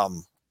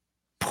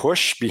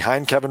push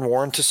behind Kevin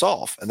Warren to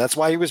solve. And that's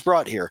why he was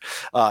brought here.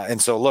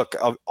 And so, look,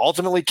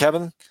 ultimately,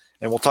 Kevin,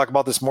 and we'll talk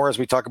about this more as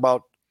we talk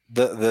about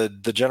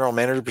the general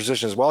manager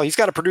position as well. He's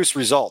got to produce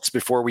results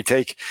before we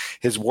take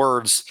his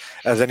words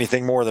as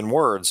anything more than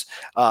words.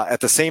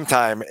 At the same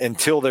time,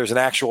 until there's an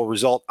actual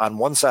result on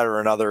one side or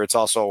another, it's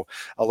also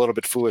a little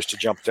bit foolish to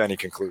jump to any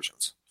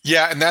conclusions.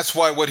 Yeah, and that's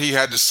why what he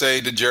had to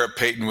say to Jarrett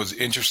Payton was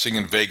interesting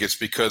in Vegas,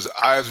 because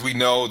as we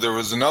know, there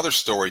was another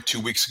story 2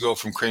 weeks ago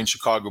from Crane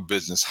Chicago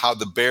Business, how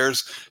the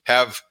Bears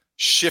have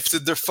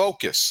shifted their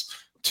focus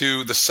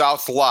to the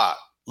South Lot,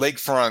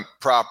 lakefront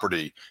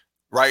property,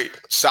 right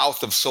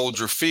south of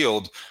Soldier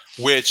Field,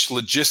 which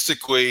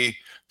logistically,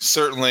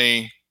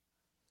 certainly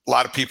a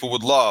lot of people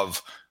would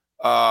love.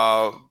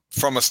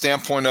 From a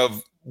standpoint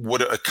of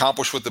would it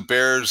accomplish what the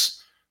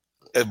Bears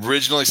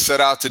originally set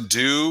out to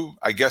do,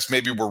 I guess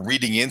maybe we're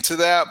reading into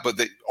that, but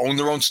they own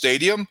their own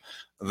stadium.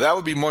 That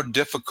would be more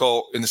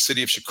difficult in the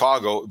city of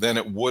Chicago than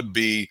it would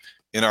be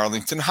in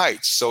Arlington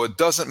Heights. So it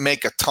doesn't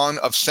make a ton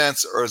of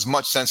sense, or as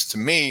much sense to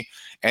me.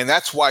 And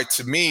that's why,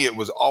 to me, it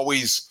was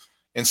always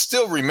and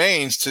still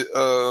remains to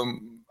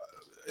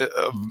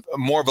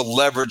more of a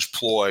leverage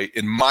ploy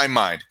in my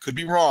mind. Could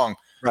be wrong,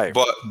 right?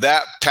 But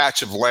that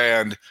patch of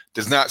land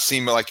does not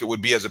seem like it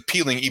would be as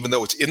appealing, even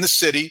though it's in the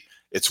city.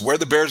 It's where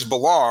the Bears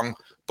belong,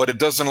 but it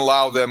doesn't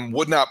allow them,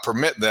 would not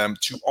permit them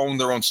to own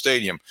their own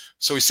stadium.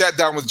 So he sat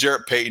down with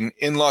Jarrett Payton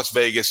in Las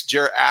Vegas.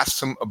 Jarrett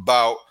asked him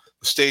about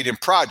the stadium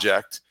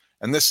project,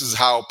 and this is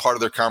how part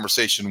of their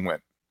conversation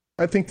went.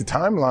 I think the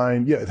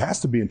timeline, it has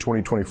to be in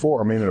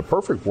 2024. I mean, in a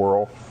perfect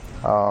world,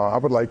 I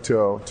would like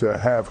to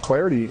have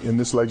clarity in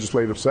this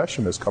legislative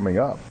session that's coming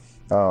up.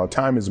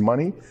 Time is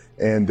money,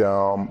 and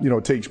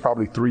it takes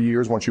probably 3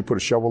 years once you put a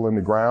shovel in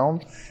the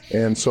ground.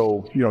 And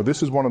so,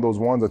 this is one of those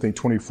ones. I think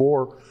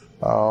 24,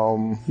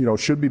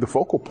 should be the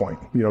focal point.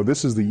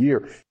 This is the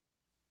year.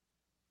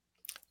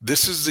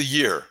 This is the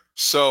year.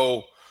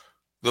 So,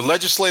 the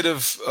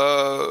legislative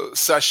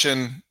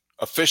session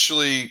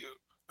officially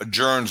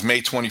adjourns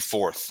May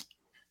 24th.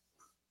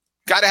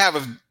 Got to have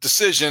a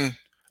decision,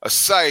 a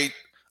site,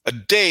 a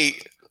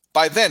date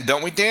by then,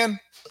 don't we, Dan?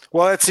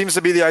 Well, it seems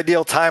to be the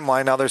ideal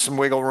timeline. Now there's some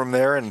wiggle room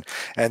there,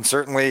 and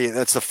certainly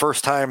that's the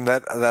first time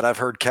that I've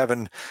heard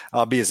Kevin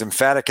be as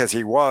emphatic as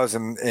he was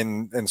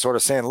and sort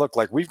of saying, look,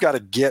 like, we've got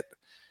to get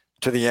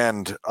to the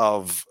end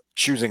of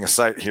choosing a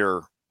site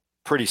here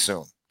pretty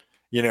soon.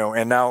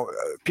 And now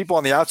people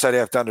on the outside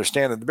have to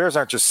understand that the Bears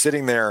aren't just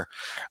sitting there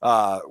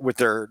with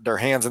their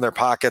hands in their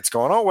pockets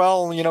going, oh,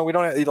 well, we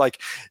don't have, like,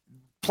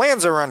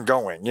 plans are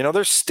ongoing.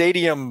 There's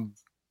stadium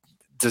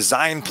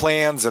design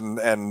plans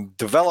and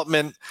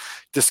development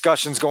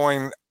discussions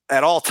going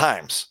at all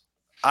times.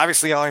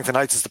 Obviously, Arlington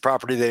Heights is the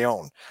property they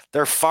own.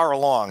 They're far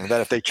along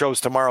that if they chose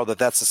tomorrow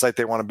that's the site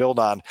they want to build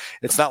on,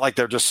 it's not like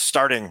they're just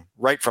starting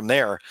right from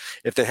there.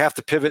 If they have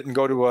to pivot and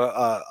go to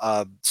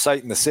a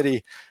site in the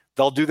city,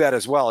 they'll do that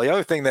as well. The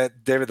other thing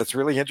that, David, that's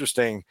really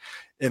interesting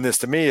in this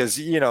to me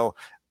is,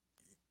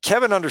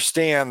 Kevin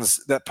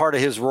understands that part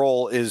of his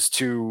role is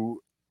to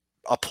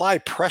apply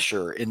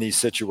pressure in these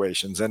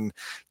situations and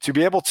to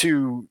be able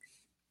to,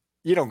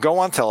 go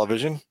on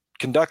television,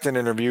 conduct an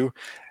interview,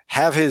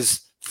 have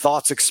his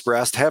thoughts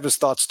expressed, have his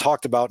thoughts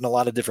talked about in a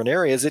lot of different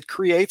areas, it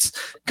creates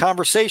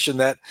conversation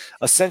that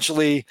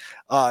essentially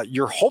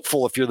you're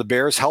hopeful, if you're the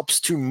Bears, helps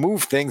to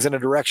move things in a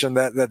direction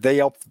that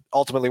they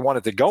ultimately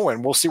wanted to go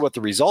in. We'll see what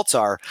the results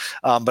are.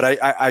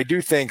 But I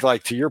do think,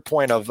 like, to your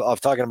point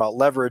of talking about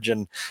leverage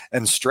and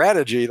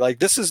strategy, like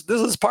this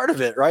is part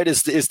of it, right?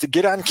 Is to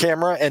get on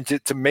camera and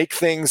to make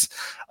things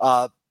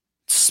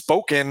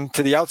spoken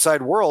to the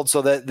outside world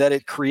so that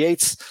it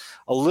creates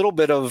a little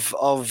bit of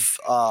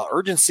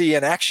urgency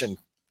and action,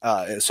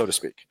 so to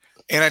speak.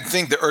 And I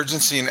think the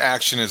urgency and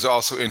action is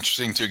also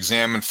interesting to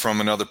examine from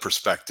another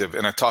perspective.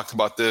 And I talked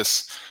about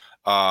this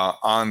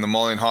on the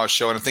Mully and Haw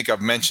show, and I think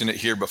I've mentioned it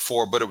here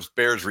before, but it was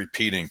Bears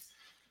repeating.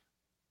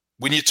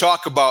 When you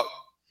talk about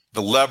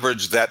the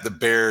leverage that the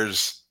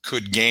Bears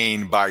could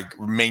gain by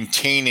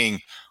maintaining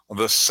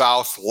the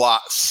South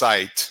Lot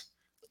site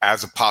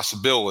as a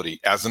possibility,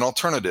 as an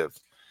alternative,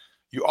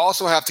 you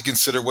also have to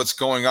consider what's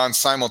going on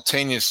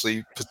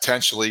simultaneously,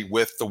 potentially,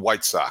 with the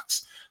White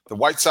Sox. The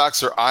White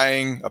Sox are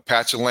eyeing a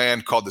patch of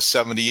land called the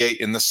 78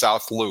 in the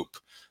South Loop.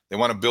 They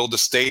want to build a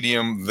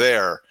stadium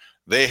there.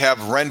 They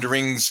have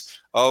renderings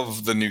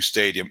of the new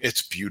stadium.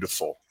 It's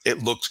beautiful.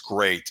 It looks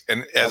great.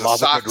 And as a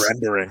Sox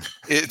rendering,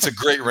 it's a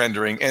great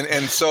rendering.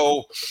 And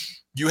so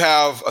you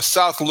have a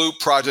South Loop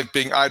project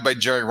being eyed by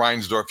Jerry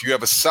Reinsdorf. You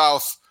have a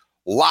South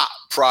Lot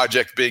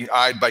project being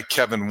eyed by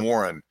Kevin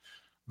Warren.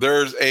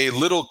 There's a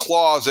little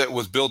clause that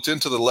was built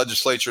into the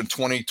legislature in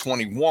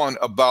 2021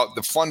 about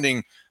the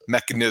funding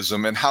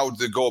mechanism and how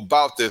to go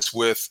about this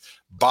with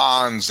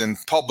bonds and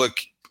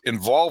public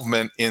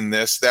involvement in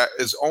this that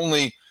is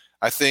only,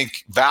 I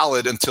think,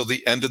 valid until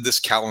the end of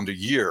this calendar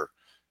year.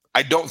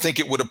 I don't think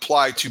it would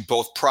apply to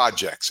both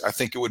projects. I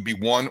think it would be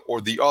one or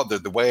the other,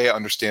 the way I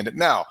understand it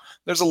now.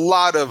 There's a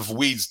lot of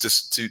weeds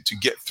to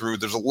get through.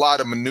 There's a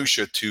lot of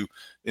minutia to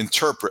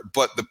interpret,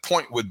 but the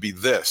point would be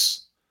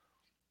this.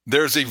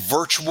 There's a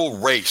virtual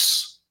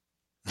race.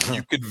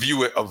 You could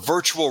view it, a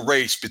virtual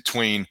race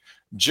between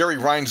Jerry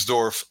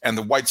Reinsdorf and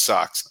the White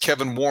Sox,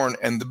 Kevin Warren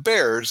and the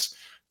Bears,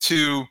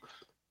 to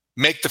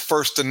make the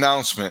first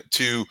announcement,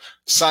 to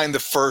sign the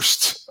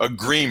first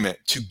agreement,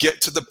 to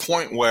get to the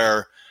point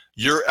where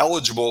you're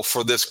eligible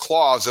for this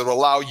clause that will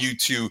allow you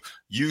to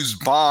use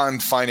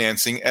bond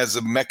financing as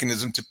a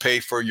mechanism to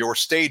pay for your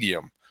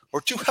stadium or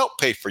to help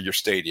pay for your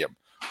stadium.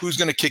 Who's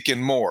going to kick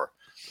in more?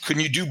 Can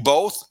you do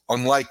both?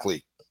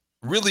 Unlikely.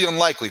 Really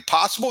unlikely.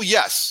 Possible?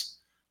 Yes.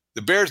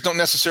 The Bears don't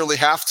necessarily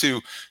have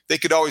to. They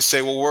could always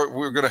say, well,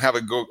 we're going to have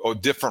go a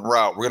different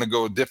route. We're going to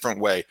go a different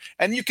way.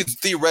 And you could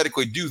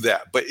theoretically do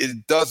that. But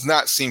it does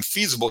not seem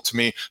feasible to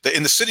me that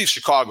in the city of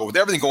Chicago, with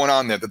everything going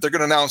on there, that they're going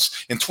to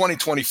announce in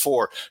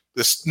 2024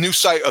 this new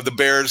site of the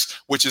Bears,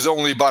 which is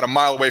only about a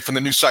mile away from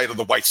the new site of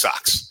the White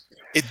Sox.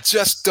 It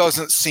just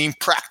doesn't seem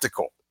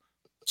practical.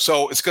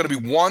 So it's going to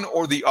be one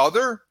or the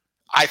other,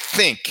 I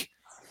think,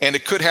 and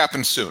it could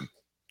happen soon.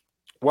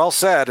 Well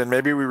said, and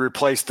maybe we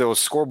replace those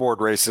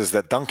scoreboard races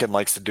that Duncan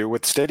likes to do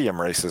with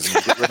stadium races.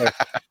 And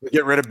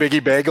get rid of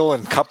Biggie Bagel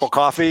and Cup of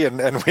Coffee,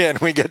 and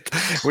we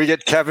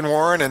get Kevin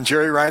Warren and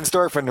Jerry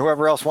Reinsdorf and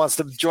whoever else wants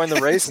to join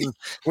the race, and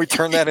we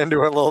turn that into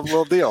a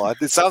little deal.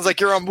 It sounds like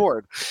you're on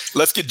board.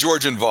 Let's get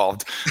George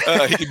involved.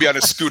 He could be on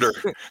a scooter.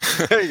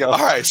 There you go.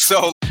 All right,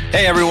 so.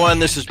 Hey everyone,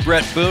 this is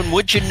Brett Boone.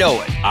 Would you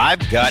know it?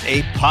 I've got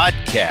a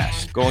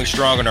podcast going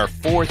strong in our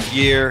 4th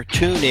year.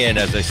 Tune in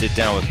as I sit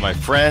down with my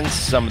friends,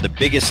 some of the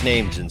biggest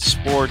names in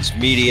sports,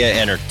 media,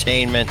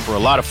 entertainment, for a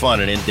lot of fun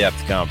and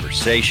in-depth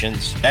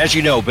conversations. As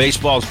you know,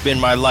 baseball's been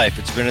my life.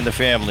 It's been in the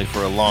family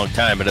for a long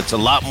time, but it's a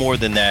lot more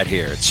than that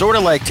here. It's sort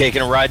of like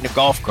taking a ride in a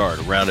golf cart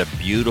around a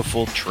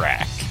beautiful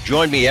track.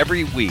 Join me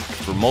every week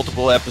for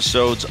multiple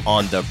episodes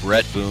on the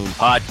Brett Boone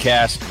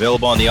Podcast,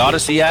 available on the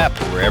Odyssey app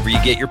or wherever you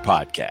get your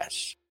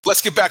podcasts.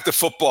 Let's get back to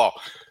football.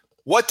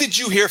 What did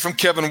you hear from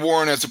Kevin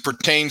Warren as it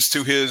pertains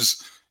to his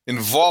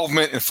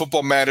involvement in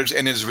football matters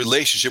and his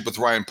relationship with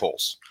Ryan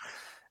Poles?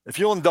 If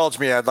you'll indulge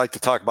me, I'd like to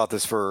talk about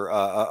this for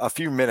a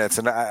few minutes.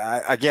 And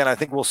I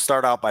think we'll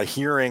start out by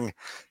hearing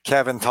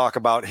Kevin talk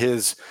about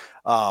his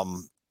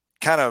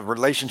kind of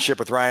relationship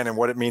with Ryan and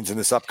what it means in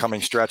this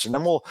upcoming stretch. And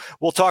then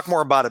we'll talk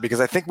more about it, because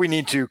I think we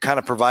need to kind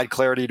of provide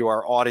clarity to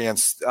our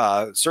audience,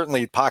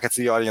 certainly pockets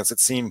of the audience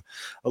that seem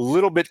a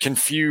little bit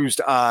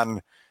confused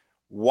on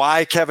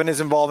why Kevin is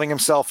involving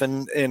himself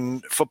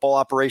in football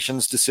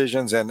operations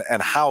decisions and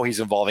how he's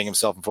involving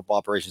himself in football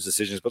operations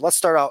decisions. But let's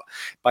start out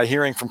by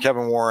hearing from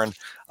Kevin Warren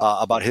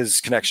about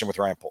his connection with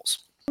Ryan Poles.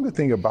 The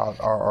thing about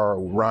our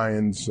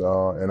Ryan's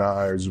and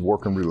I's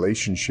working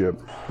relationship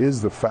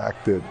is the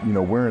fact that,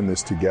 we're in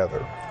this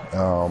together.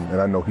 And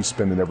I know he's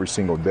spending every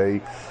single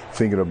day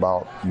thinking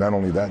about not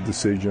only that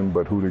decision,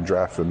 but who to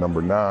draft at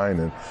number 9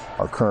 and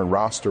our current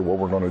roster, what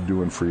we're going to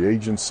do in free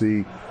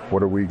agency,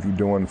 what are we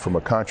doing from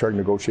a contract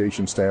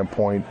negotiation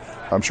standpoint.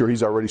 I'm sure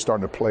he's already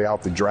starting to play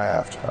out the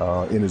draft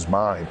in his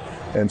mind.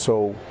 And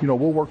so, we'll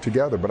work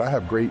together. But I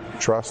have great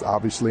trust,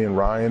 obviously, in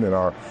Ryan and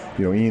our,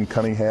 Ian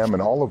Cunningham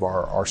and all of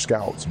our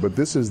scouts. But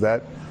this is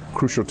that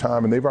crucial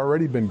time, and they've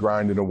already been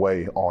grinding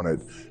away on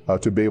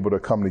it to be able to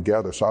come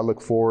together. So I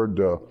look forward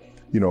to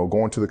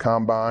going to the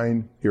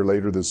combine here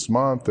later this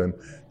month and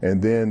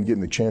then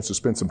getting the chance to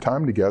spend some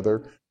time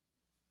together.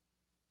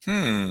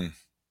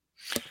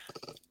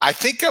 I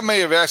think I may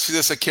have asked you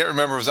this. I can't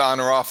remember if it was on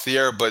or off the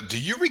air, but do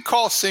you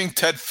recall seeing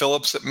Ted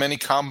Phillips at many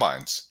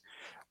combines?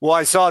 Well,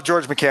 I saw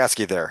George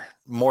McCaskey there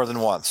more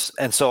than once.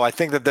 And so I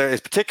think that there is,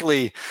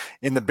 particularly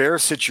in the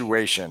Bears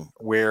situation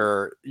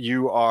where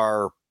you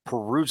are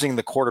perusing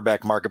the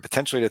quarterback market,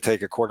 potentially to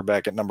take a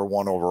quarterback at number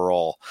 1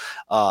 overall,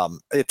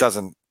 it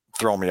doesn't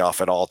throw me off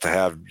at all to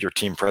have your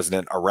team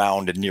president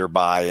around and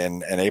nearby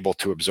and able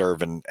to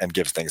observe and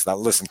give things. Now,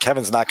 listen,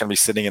 Kevin's not going to be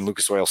sitting in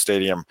Lucas Oil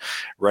Stadium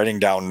writing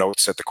down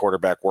notes at the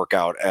quarterback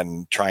workout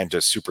and trying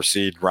to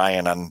supersede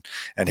Ryan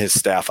and his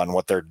staff on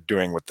what they're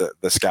doing with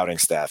the scouting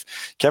staff.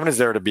 Kevin is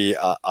there to be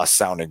a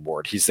sounding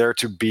board. He's there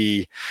to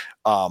be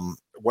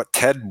what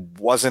Ted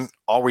wasn't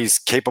always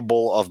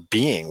capable of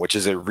being, which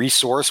is a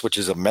resource, which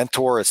is a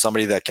mentor, as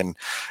somebody that can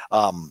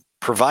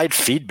provide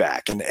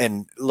feedback.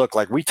 And look,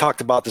 like we talked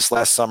about this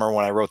last summer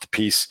when I wrote the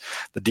piece,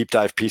 the deep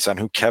dive piece on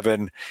who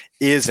Kevin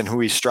is and who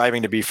he's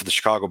striving to be for the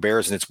Chicago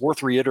Bears. And it's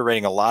worth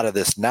reiterating a lot of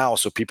this now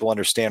so people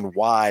understand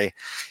why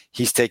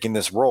he's taking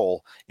this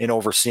role in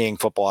overseeing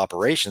football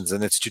operations.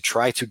 And it's to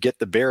try to get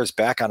the Bears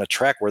back on a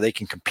track where they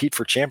can compete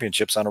for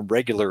championships on a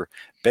regular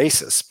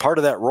basis. Part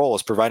of that role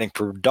is providing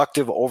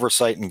productive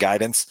oversight and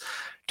guidance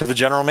to the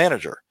general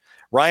manager.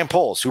 Ryan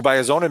Poles, who by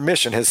his own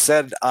admission has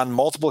said on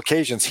multiple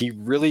occasions he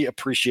really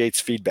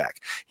appreciates feedback.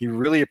 He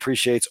really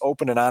appreciates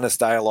open and honest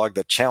dialogue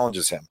that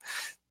challenges him.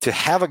 To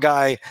have a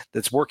guy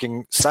that's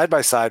working side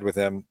by side with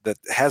him, that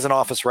has an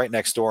office right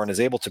next door and is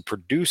able to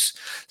produce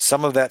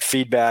some of that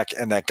feedback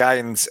and that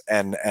guidance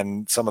and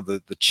some of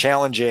the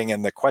challenging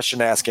and the question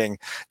asking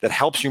that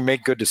helps you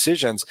make good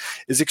decisions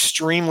is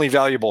extremely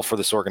valuable for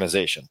this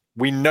organization.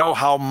 We know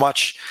how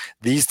much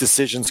these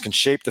decisions can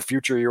shape the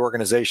future of your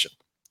organization.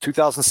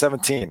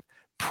 2017.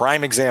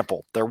 Prime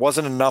example. There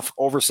wasn't enough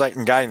oversight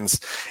and guidance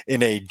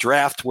in a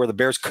draft where the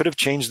Bears could have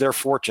changed their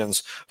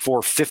fortunes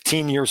for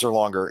 15 years or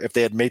longer if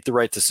they had made the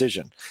right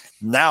decision.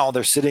 Now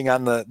they're sitting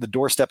on the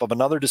doorstep of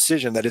another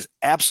decision that is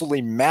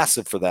absolutely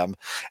massive for them.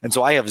 And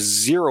so I have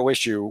zero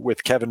issue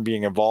with Kevin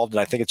being involved. And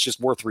I think it's just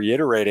worth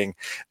reiterating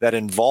that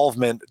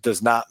involvement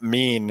does not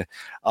mean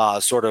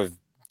sort of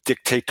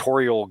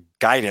dictatorial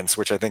guidance,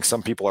 which I think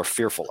some people are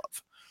fearful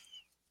of.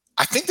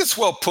 I think that's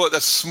well put.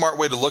 That's a smart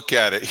way to look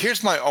at it.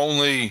 Here's my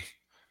only,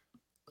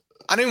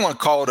 I don't even want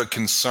to call it a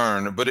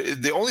concern, but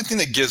the only thing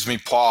that gives me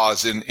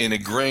pause in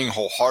agreeing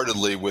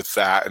wholeheartedly with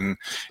that and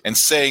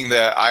saying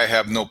that I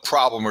have no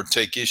problem or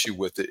take issue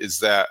with it is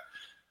that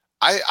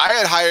I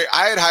had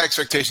high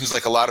expectations,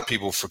 like a lot of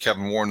people, for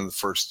Kevin Warren in the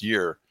first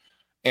year.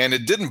 And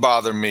it didn't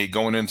bother me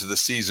going into the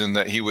season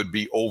that he would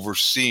be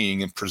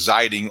overseeing and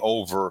presiding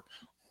over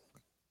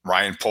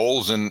Ryan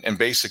Poles and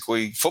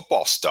basically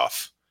football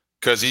stuff.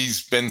 Because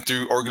he's been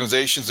through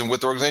organizations and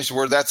with organizations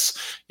where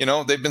that's,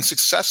 they've been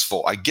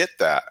successful. I get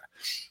that.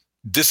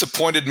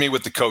 Disappointed me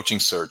with the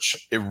coaching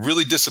search. It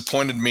really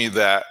disappointed me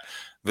that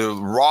the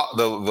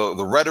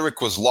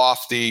rhetoric was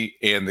lofty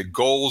and the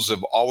goals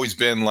have always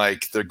been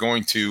like they're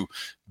going to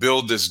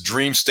build this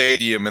dream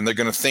stadium and they're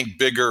going to think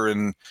bigger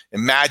and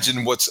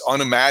imagine what's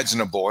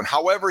unimaginable. And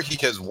however he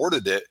has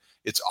worded it,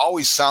 it's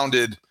always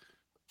sounded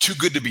too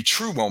good to be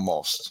true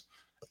almost.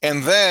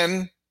 And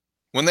then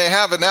when they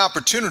have an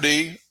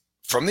opportunity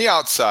from the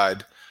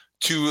outside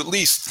to at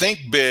least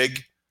think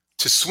big,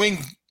 to swing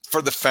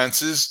for the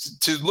fences,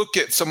 to look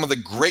at some of the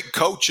great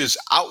coaches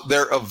out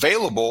there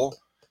available,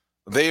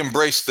 they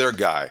embraced their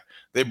guy.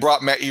 They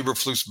brought Matt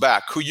Eberflus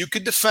back, who you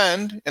could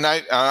defend, and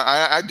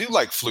I do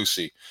like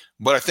Flusy,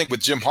 but I think with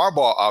Jim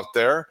Harbaugh out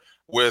there,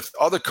 with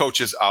other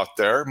coaches out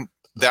there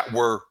that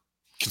were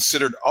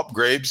considered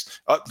upgrades,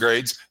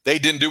 they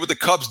didn't do what the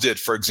Cubs did,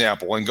 for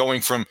example, and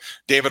going from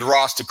David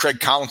Ross to Craig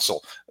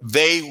Counsell,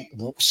 they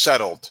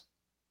settled.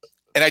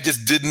 And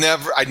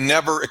I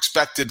never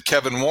expected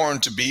Kevin Warren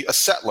to be a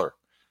settler.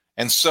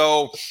 And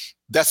so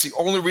that's the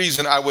only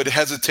reason I would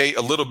hesitate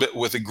a little bit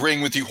with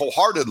agreeing with you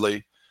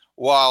wholeheartedly,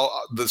 while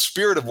the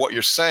spirit of what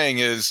you're saying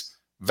is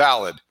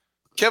valid.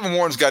 Kevin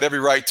Warren's got every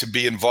right to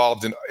be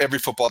involved in every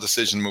football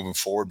decision moving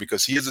forward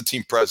because he is a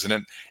team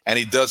president and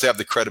he does have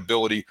the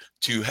credibility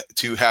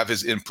to have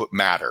his input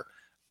matter.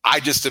 I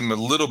just am a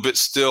little bit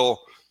still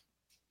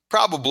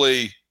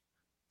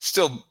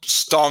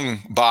stung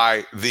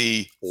by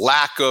the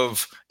lack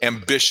of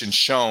ambition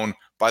shown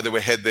by the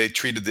way they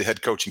treated the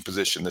head coaching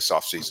position this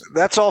offseason.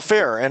 That's all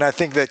fair. And I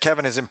think that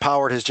Kevin has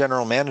empowered his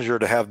general manager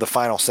to have the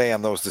final say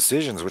on those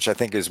decisions, which I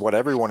think is what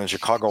everyone in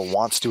Chicago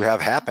wants to have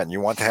happen.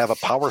 You want to have a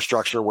power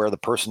structure where the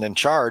person in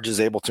charge is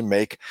able to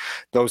make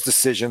those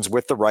decisions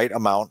with the right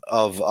amount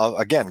of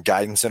again,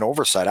 guidance and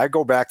oversight. I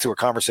go back to a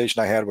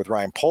conversation I had with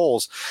Ryan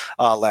Poles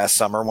last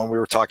summer when we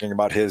were talking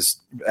about his,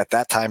 at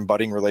that time,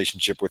 budding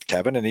relationship with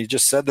Kevin. And he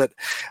just said that,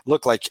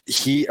 look, like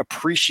he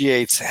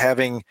appreciates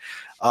having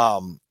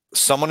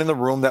someone in the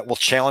room that will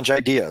challenge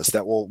ideas,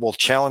 that will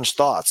challenge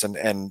thoughts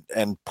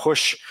and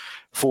push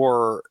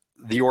for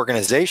the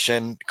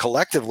organization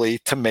collectively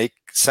to make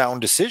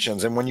sound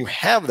decisions. And when you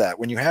have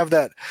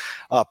that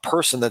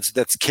person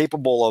that's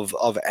capable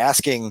of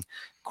asking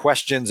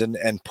questions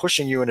and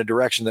pushing you in a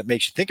direction that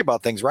makes you think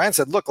about things. Ryan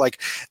said, look, like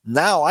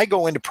now I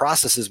go into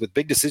processes with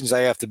big decisions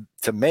I have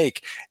to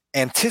make,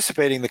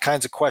 anticipating the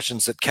kinds of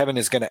questions that Kevin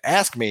is going to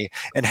ask me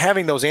and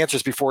having those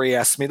answers before he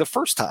asks me the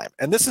first time.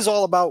 And this is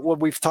all about what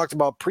we've talked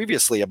about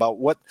previously, about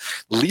what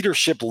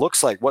leadership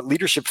looks like, what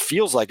leadership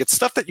feels like. It's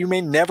stuff that you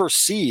may never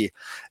see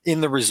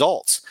in the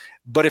results.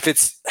 But if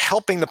it's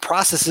helping the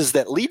processes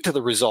that lead to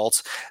the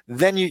results,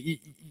 then you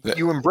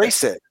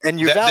embrace it and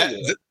you value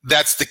it.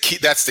 That's the key.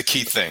 That's the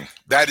key thing.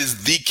 That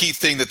is the key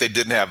thing that they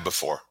didn't have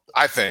before,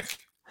 I think.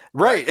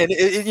 Right. And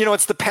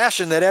it's the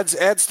passion that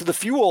adds to the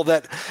fuel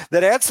that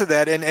adds to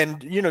that.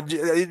 And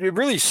it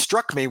really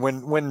struck me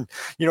when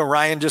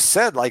Ryan just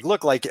said, like,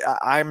 look, like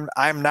I'm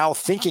now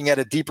thinking at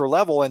a deeper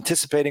level,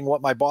 anticipating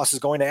what my boss is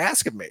going to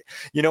ask of me,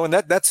 and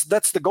that's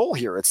the goal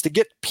here. It's to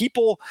get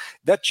people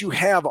that you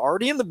have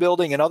already in the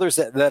building and others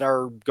that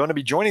are going to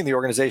be joining the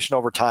organization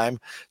over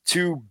time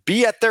to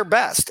be at their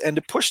best and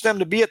to push them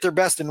to be at their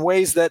best in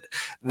ways that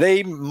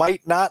they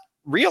might not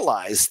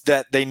realize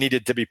that they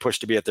needed to be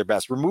pushed to be at their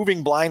best,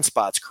 removing blind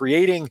spots,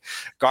 creating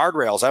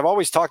guardrails. I've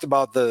always talked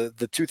about the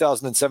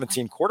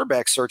 2017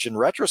 quarterback search in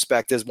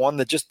retrospect as one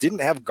that just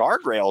didn't have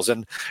guardrails.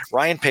 And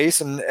Ryan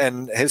Pace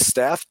and his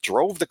staff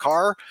drove the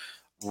car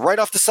right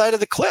off the side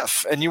of the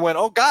cliff. And you went,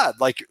 oh God,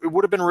 like it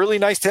would have been really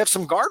nice to have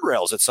some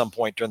guardrails at some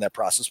point during that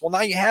process. Well, now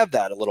you have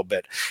that a little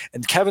bit.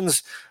 And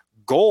Kevin's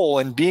goal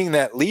in being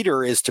that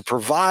leader is to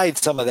provide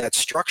some of that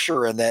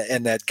structure and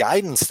that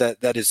guidance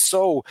that is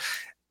so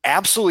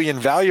absolutely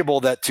invaluable,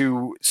 that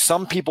to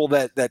some people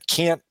that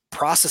can't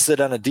process it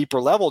on a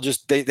deeper level,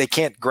 just they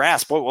can't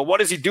grasp, well,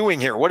 what is he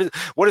doing here? What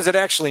does it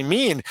actually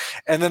mean?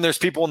 And then there's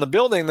people in the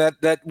building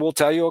that will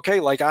tell you, okay,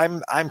 like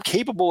I'm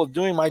capable of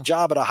doing my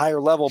job at a higher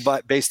level,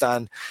 but based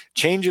on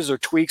changes or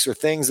tweaks or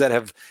things that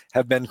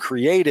have been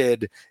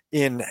created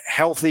in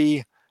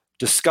healthy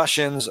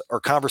discussions or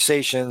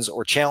conversations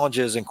or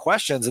challenges and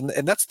questions.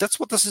 And that's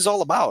what this is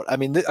all about. I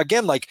mean,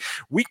 again, like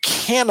we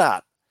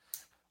cannot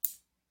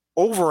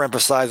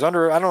overemphasize I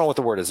don't know what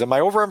the word is. Am I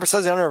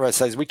overemphasizing?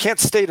 Underemphasize? We can't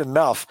state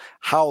enough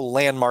how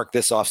landmark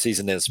this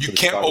offseason is. You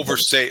can't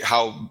overstate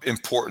how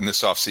important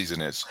this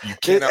offseason is. You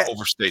cannot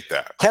overstate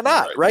that.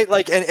 Cannot, right?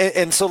 Like,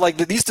 and so like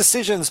these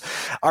decisions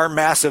are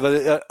massive.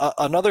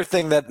 Another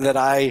thing that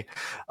I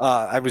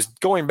was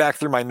going back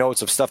through my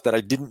notes of stuff that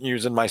I didn't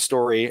use in my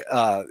story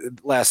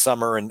last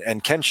summer,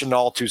 and Ken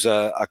Chenault, who's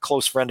a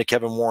close friend of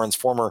Kevin Warren's,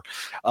 former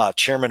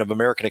chairman of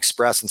American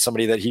Express and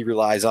somebody that he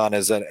relies on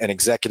as an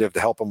executive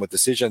to help him with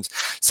decisions,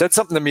 said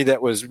something to me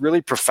that was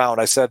really profound.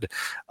 I said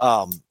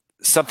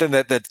something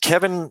that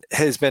Kevin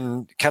has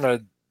been kind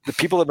of, the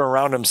people that have been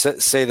around him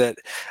say that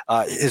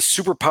his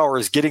superpower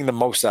is getting the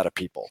most out of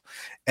people.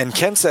 And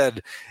Ken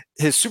said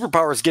his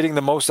superpower is getting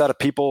the most out of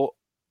people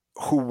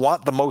who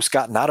want the most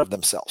gotten out of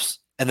themselves.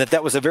 And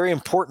that was a very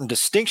important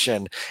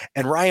distinction.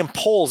 And Ryan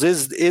Poles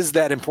is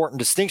that important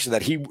distinction,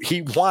 that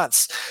he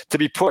wants to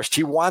be pushed.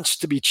 He wants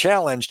to be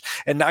challenged.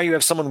 And now you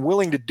have someone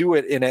willing to do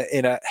it in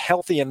a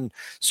healthy and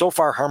so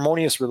far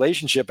harmonious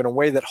relationship in a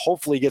way that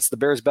hopefully gets the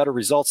Bears better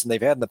results than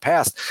they've had in the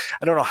past.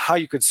 I don't know how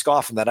you could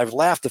scoff from that. I've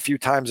laughed a few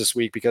times this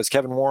week because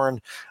Kevin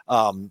Warren,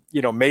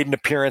 made an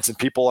appearance and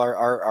people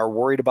are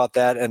worried about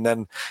that. And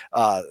then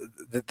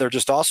they're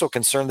just also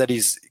concerned that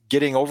he's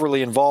getting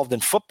overly involved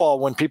in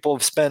football when people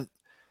have spent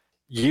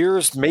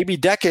years, maybe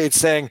decades,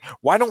 saying,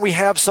 why don't we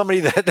have somebody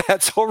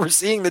that's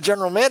overseeing the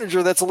general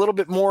manager that's a little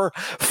bit more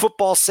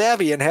football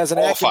savvy and has an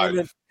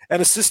acumen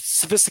and a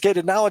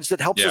sophisticated knowledge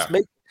that helps us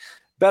make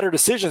better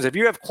decisions? If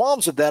you have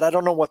qualms with that, I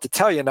don't know what to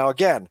tell you. Now,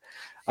 again,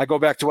 I go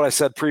back to what I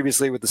said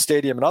previously with the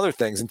stadium and other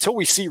things. Until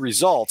we see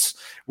results,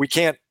 we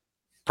can't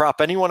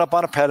prop anyone up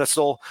on a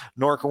pedestal,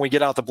 nor can we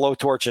get out the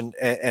blowtorch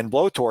and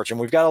blowtorch. And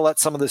we've got to let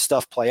some of this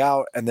stuff play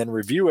out and then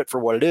review it for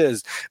what it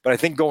is. But I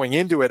think going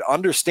into it,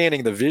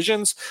 understanding the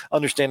visions,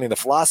 understanding the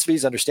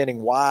philosophies,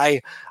 understanding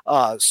why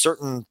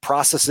certain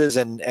processes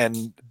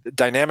and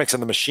dynamics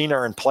in the machine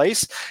are in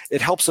place,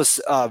 it helps us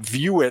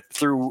view it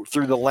through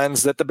the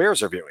lens that the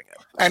Bears are viewing it.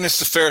 And it's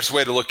the fairest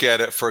way to look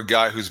at it for a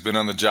guy who's been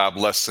on the job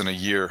less than a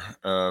year.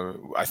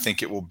 I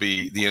think it will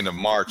be the end of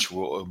March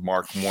will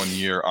mark 1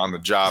 year on the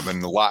job,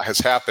 and a lot has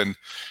happened,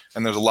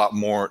 and there's a lot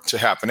more to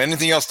happen.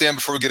 Anything else, Dan,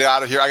 before we get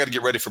out of here? I got to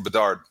get ready for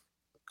Bedard.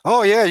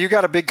 Oh, yeah, you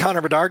got a big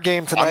Connor Bedard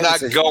game tonight. I'm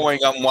not going.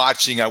 I'm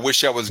watching. I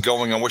wish I was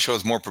going. I wish I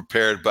was more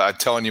prepared, but I'm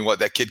telling you what,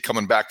 that kid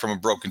coming back from a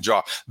broken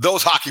jaw,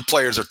 those hockey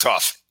players are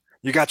tough.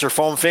 You got your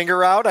foam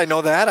finger out. I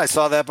know that. I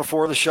saw that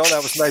before the show.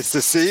 That was nice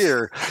to see.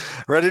 You're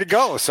ready to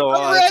go. So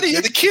I'm ready.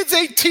 The kid's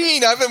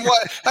 18. I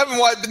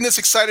haven't been this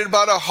excited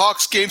about a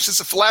Hawks game since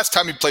the last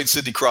time he played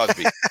Sidney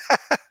Crosby.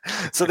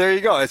 So there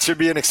you go. It should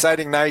be an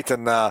exciting night.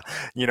 And,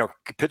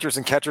 pitchers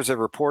and catchers have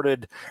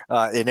reported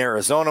in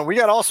Arizona. We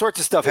got all sorts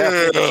of stuff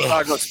happening in the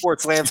Chicago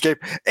sports landscape.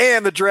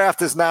 And the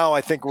draft is now,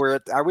 I think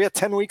are we at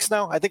 10 weeks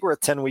now? I think we're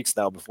at 10 weeks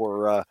now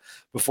before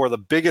the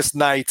biggest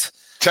night.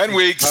 10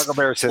 weeks.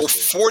 We're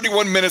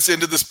 41 minutes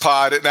into this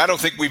pod, and I don't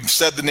think we've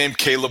said the name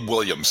Caleb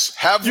Williams.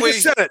 Have we? You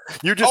just said it.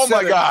 Oh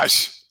my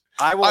gosh.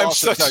 I will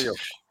also tell you.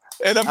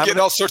 And I'm getting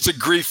all sorts of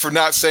grief for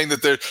not saying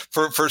that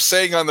for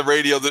saying on the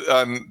radio that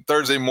on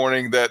Thursday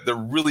morning that there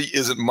really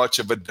isn't much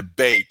of a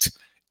debate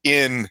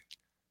in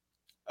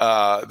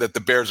that the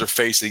Bears are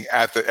facing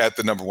at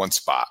the number one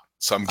spot.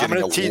 So I'm getting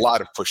a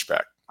lot of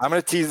pushback. I'm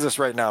going to tease this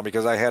right now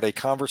because I had a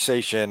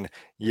conversation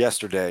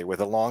yesterday with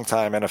a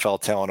longtime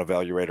NFL talent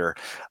evaluator.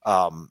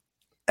 And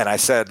I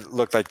said,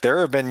 look, like there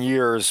have been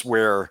years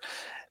where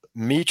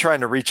me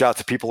trying to reach out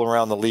to people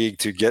around the league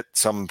to get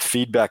some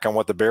feedback on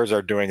what the Bears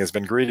are doing has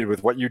been greeted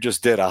with what you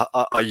just did, a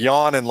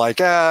yawn and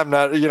like, I'm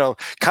not,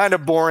 kind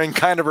of boring,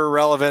 kind of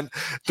irrelevant,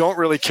 don't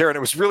really care. And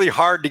it was really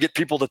hard to get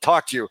people to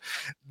talk to you.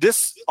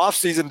 This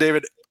offseason,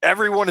 David,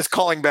 everyone is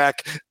calling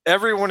back.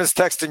 Everyone is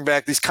texting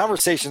back. These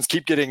conversations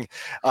keep getting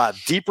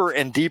deeper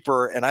and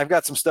deeper. And I've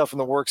got some stuff in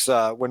the works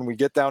when we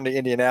get down to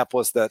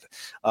Indianapolis that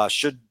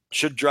should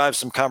drive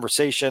some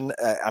conversation.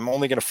 I'm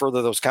only going to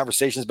further those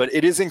conversations, but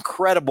it is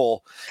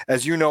incredible,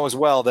 as you know as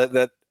well,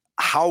 that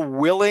how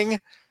willing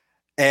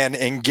and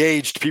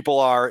engaged people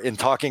are in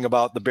talking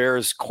about the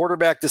Bears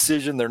quarterback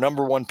decision, their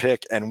number one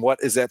pick, and what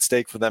is at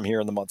stake for them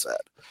here in the months ahead.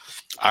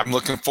 I'm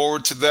looking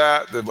forward to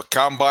that. The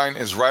combine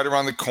is right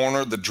around the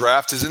corner. The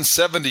draft is in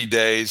 70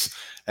 days,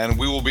 and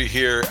we will be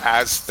here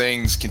as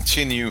things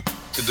continue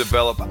to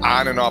develop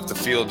on and off the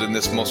field in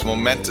this most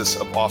momentous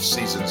of off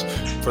seasons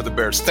for the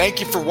Bears. Thank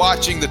you for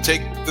watching the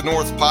Take the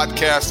North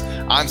podcast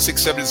on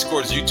 670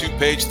 Score's YouTube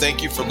page.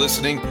 Thank you for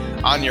listening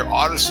on your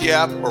Odyssey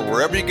app or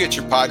wherever you get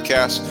your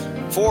podcasts.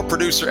 For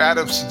producer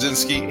Adam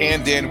Sadzinski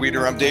and Dan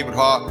Weeder, I'm David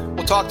Haugh.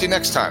 We'll talk to you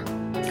next time.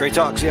 Great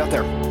talk. See you out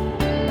there.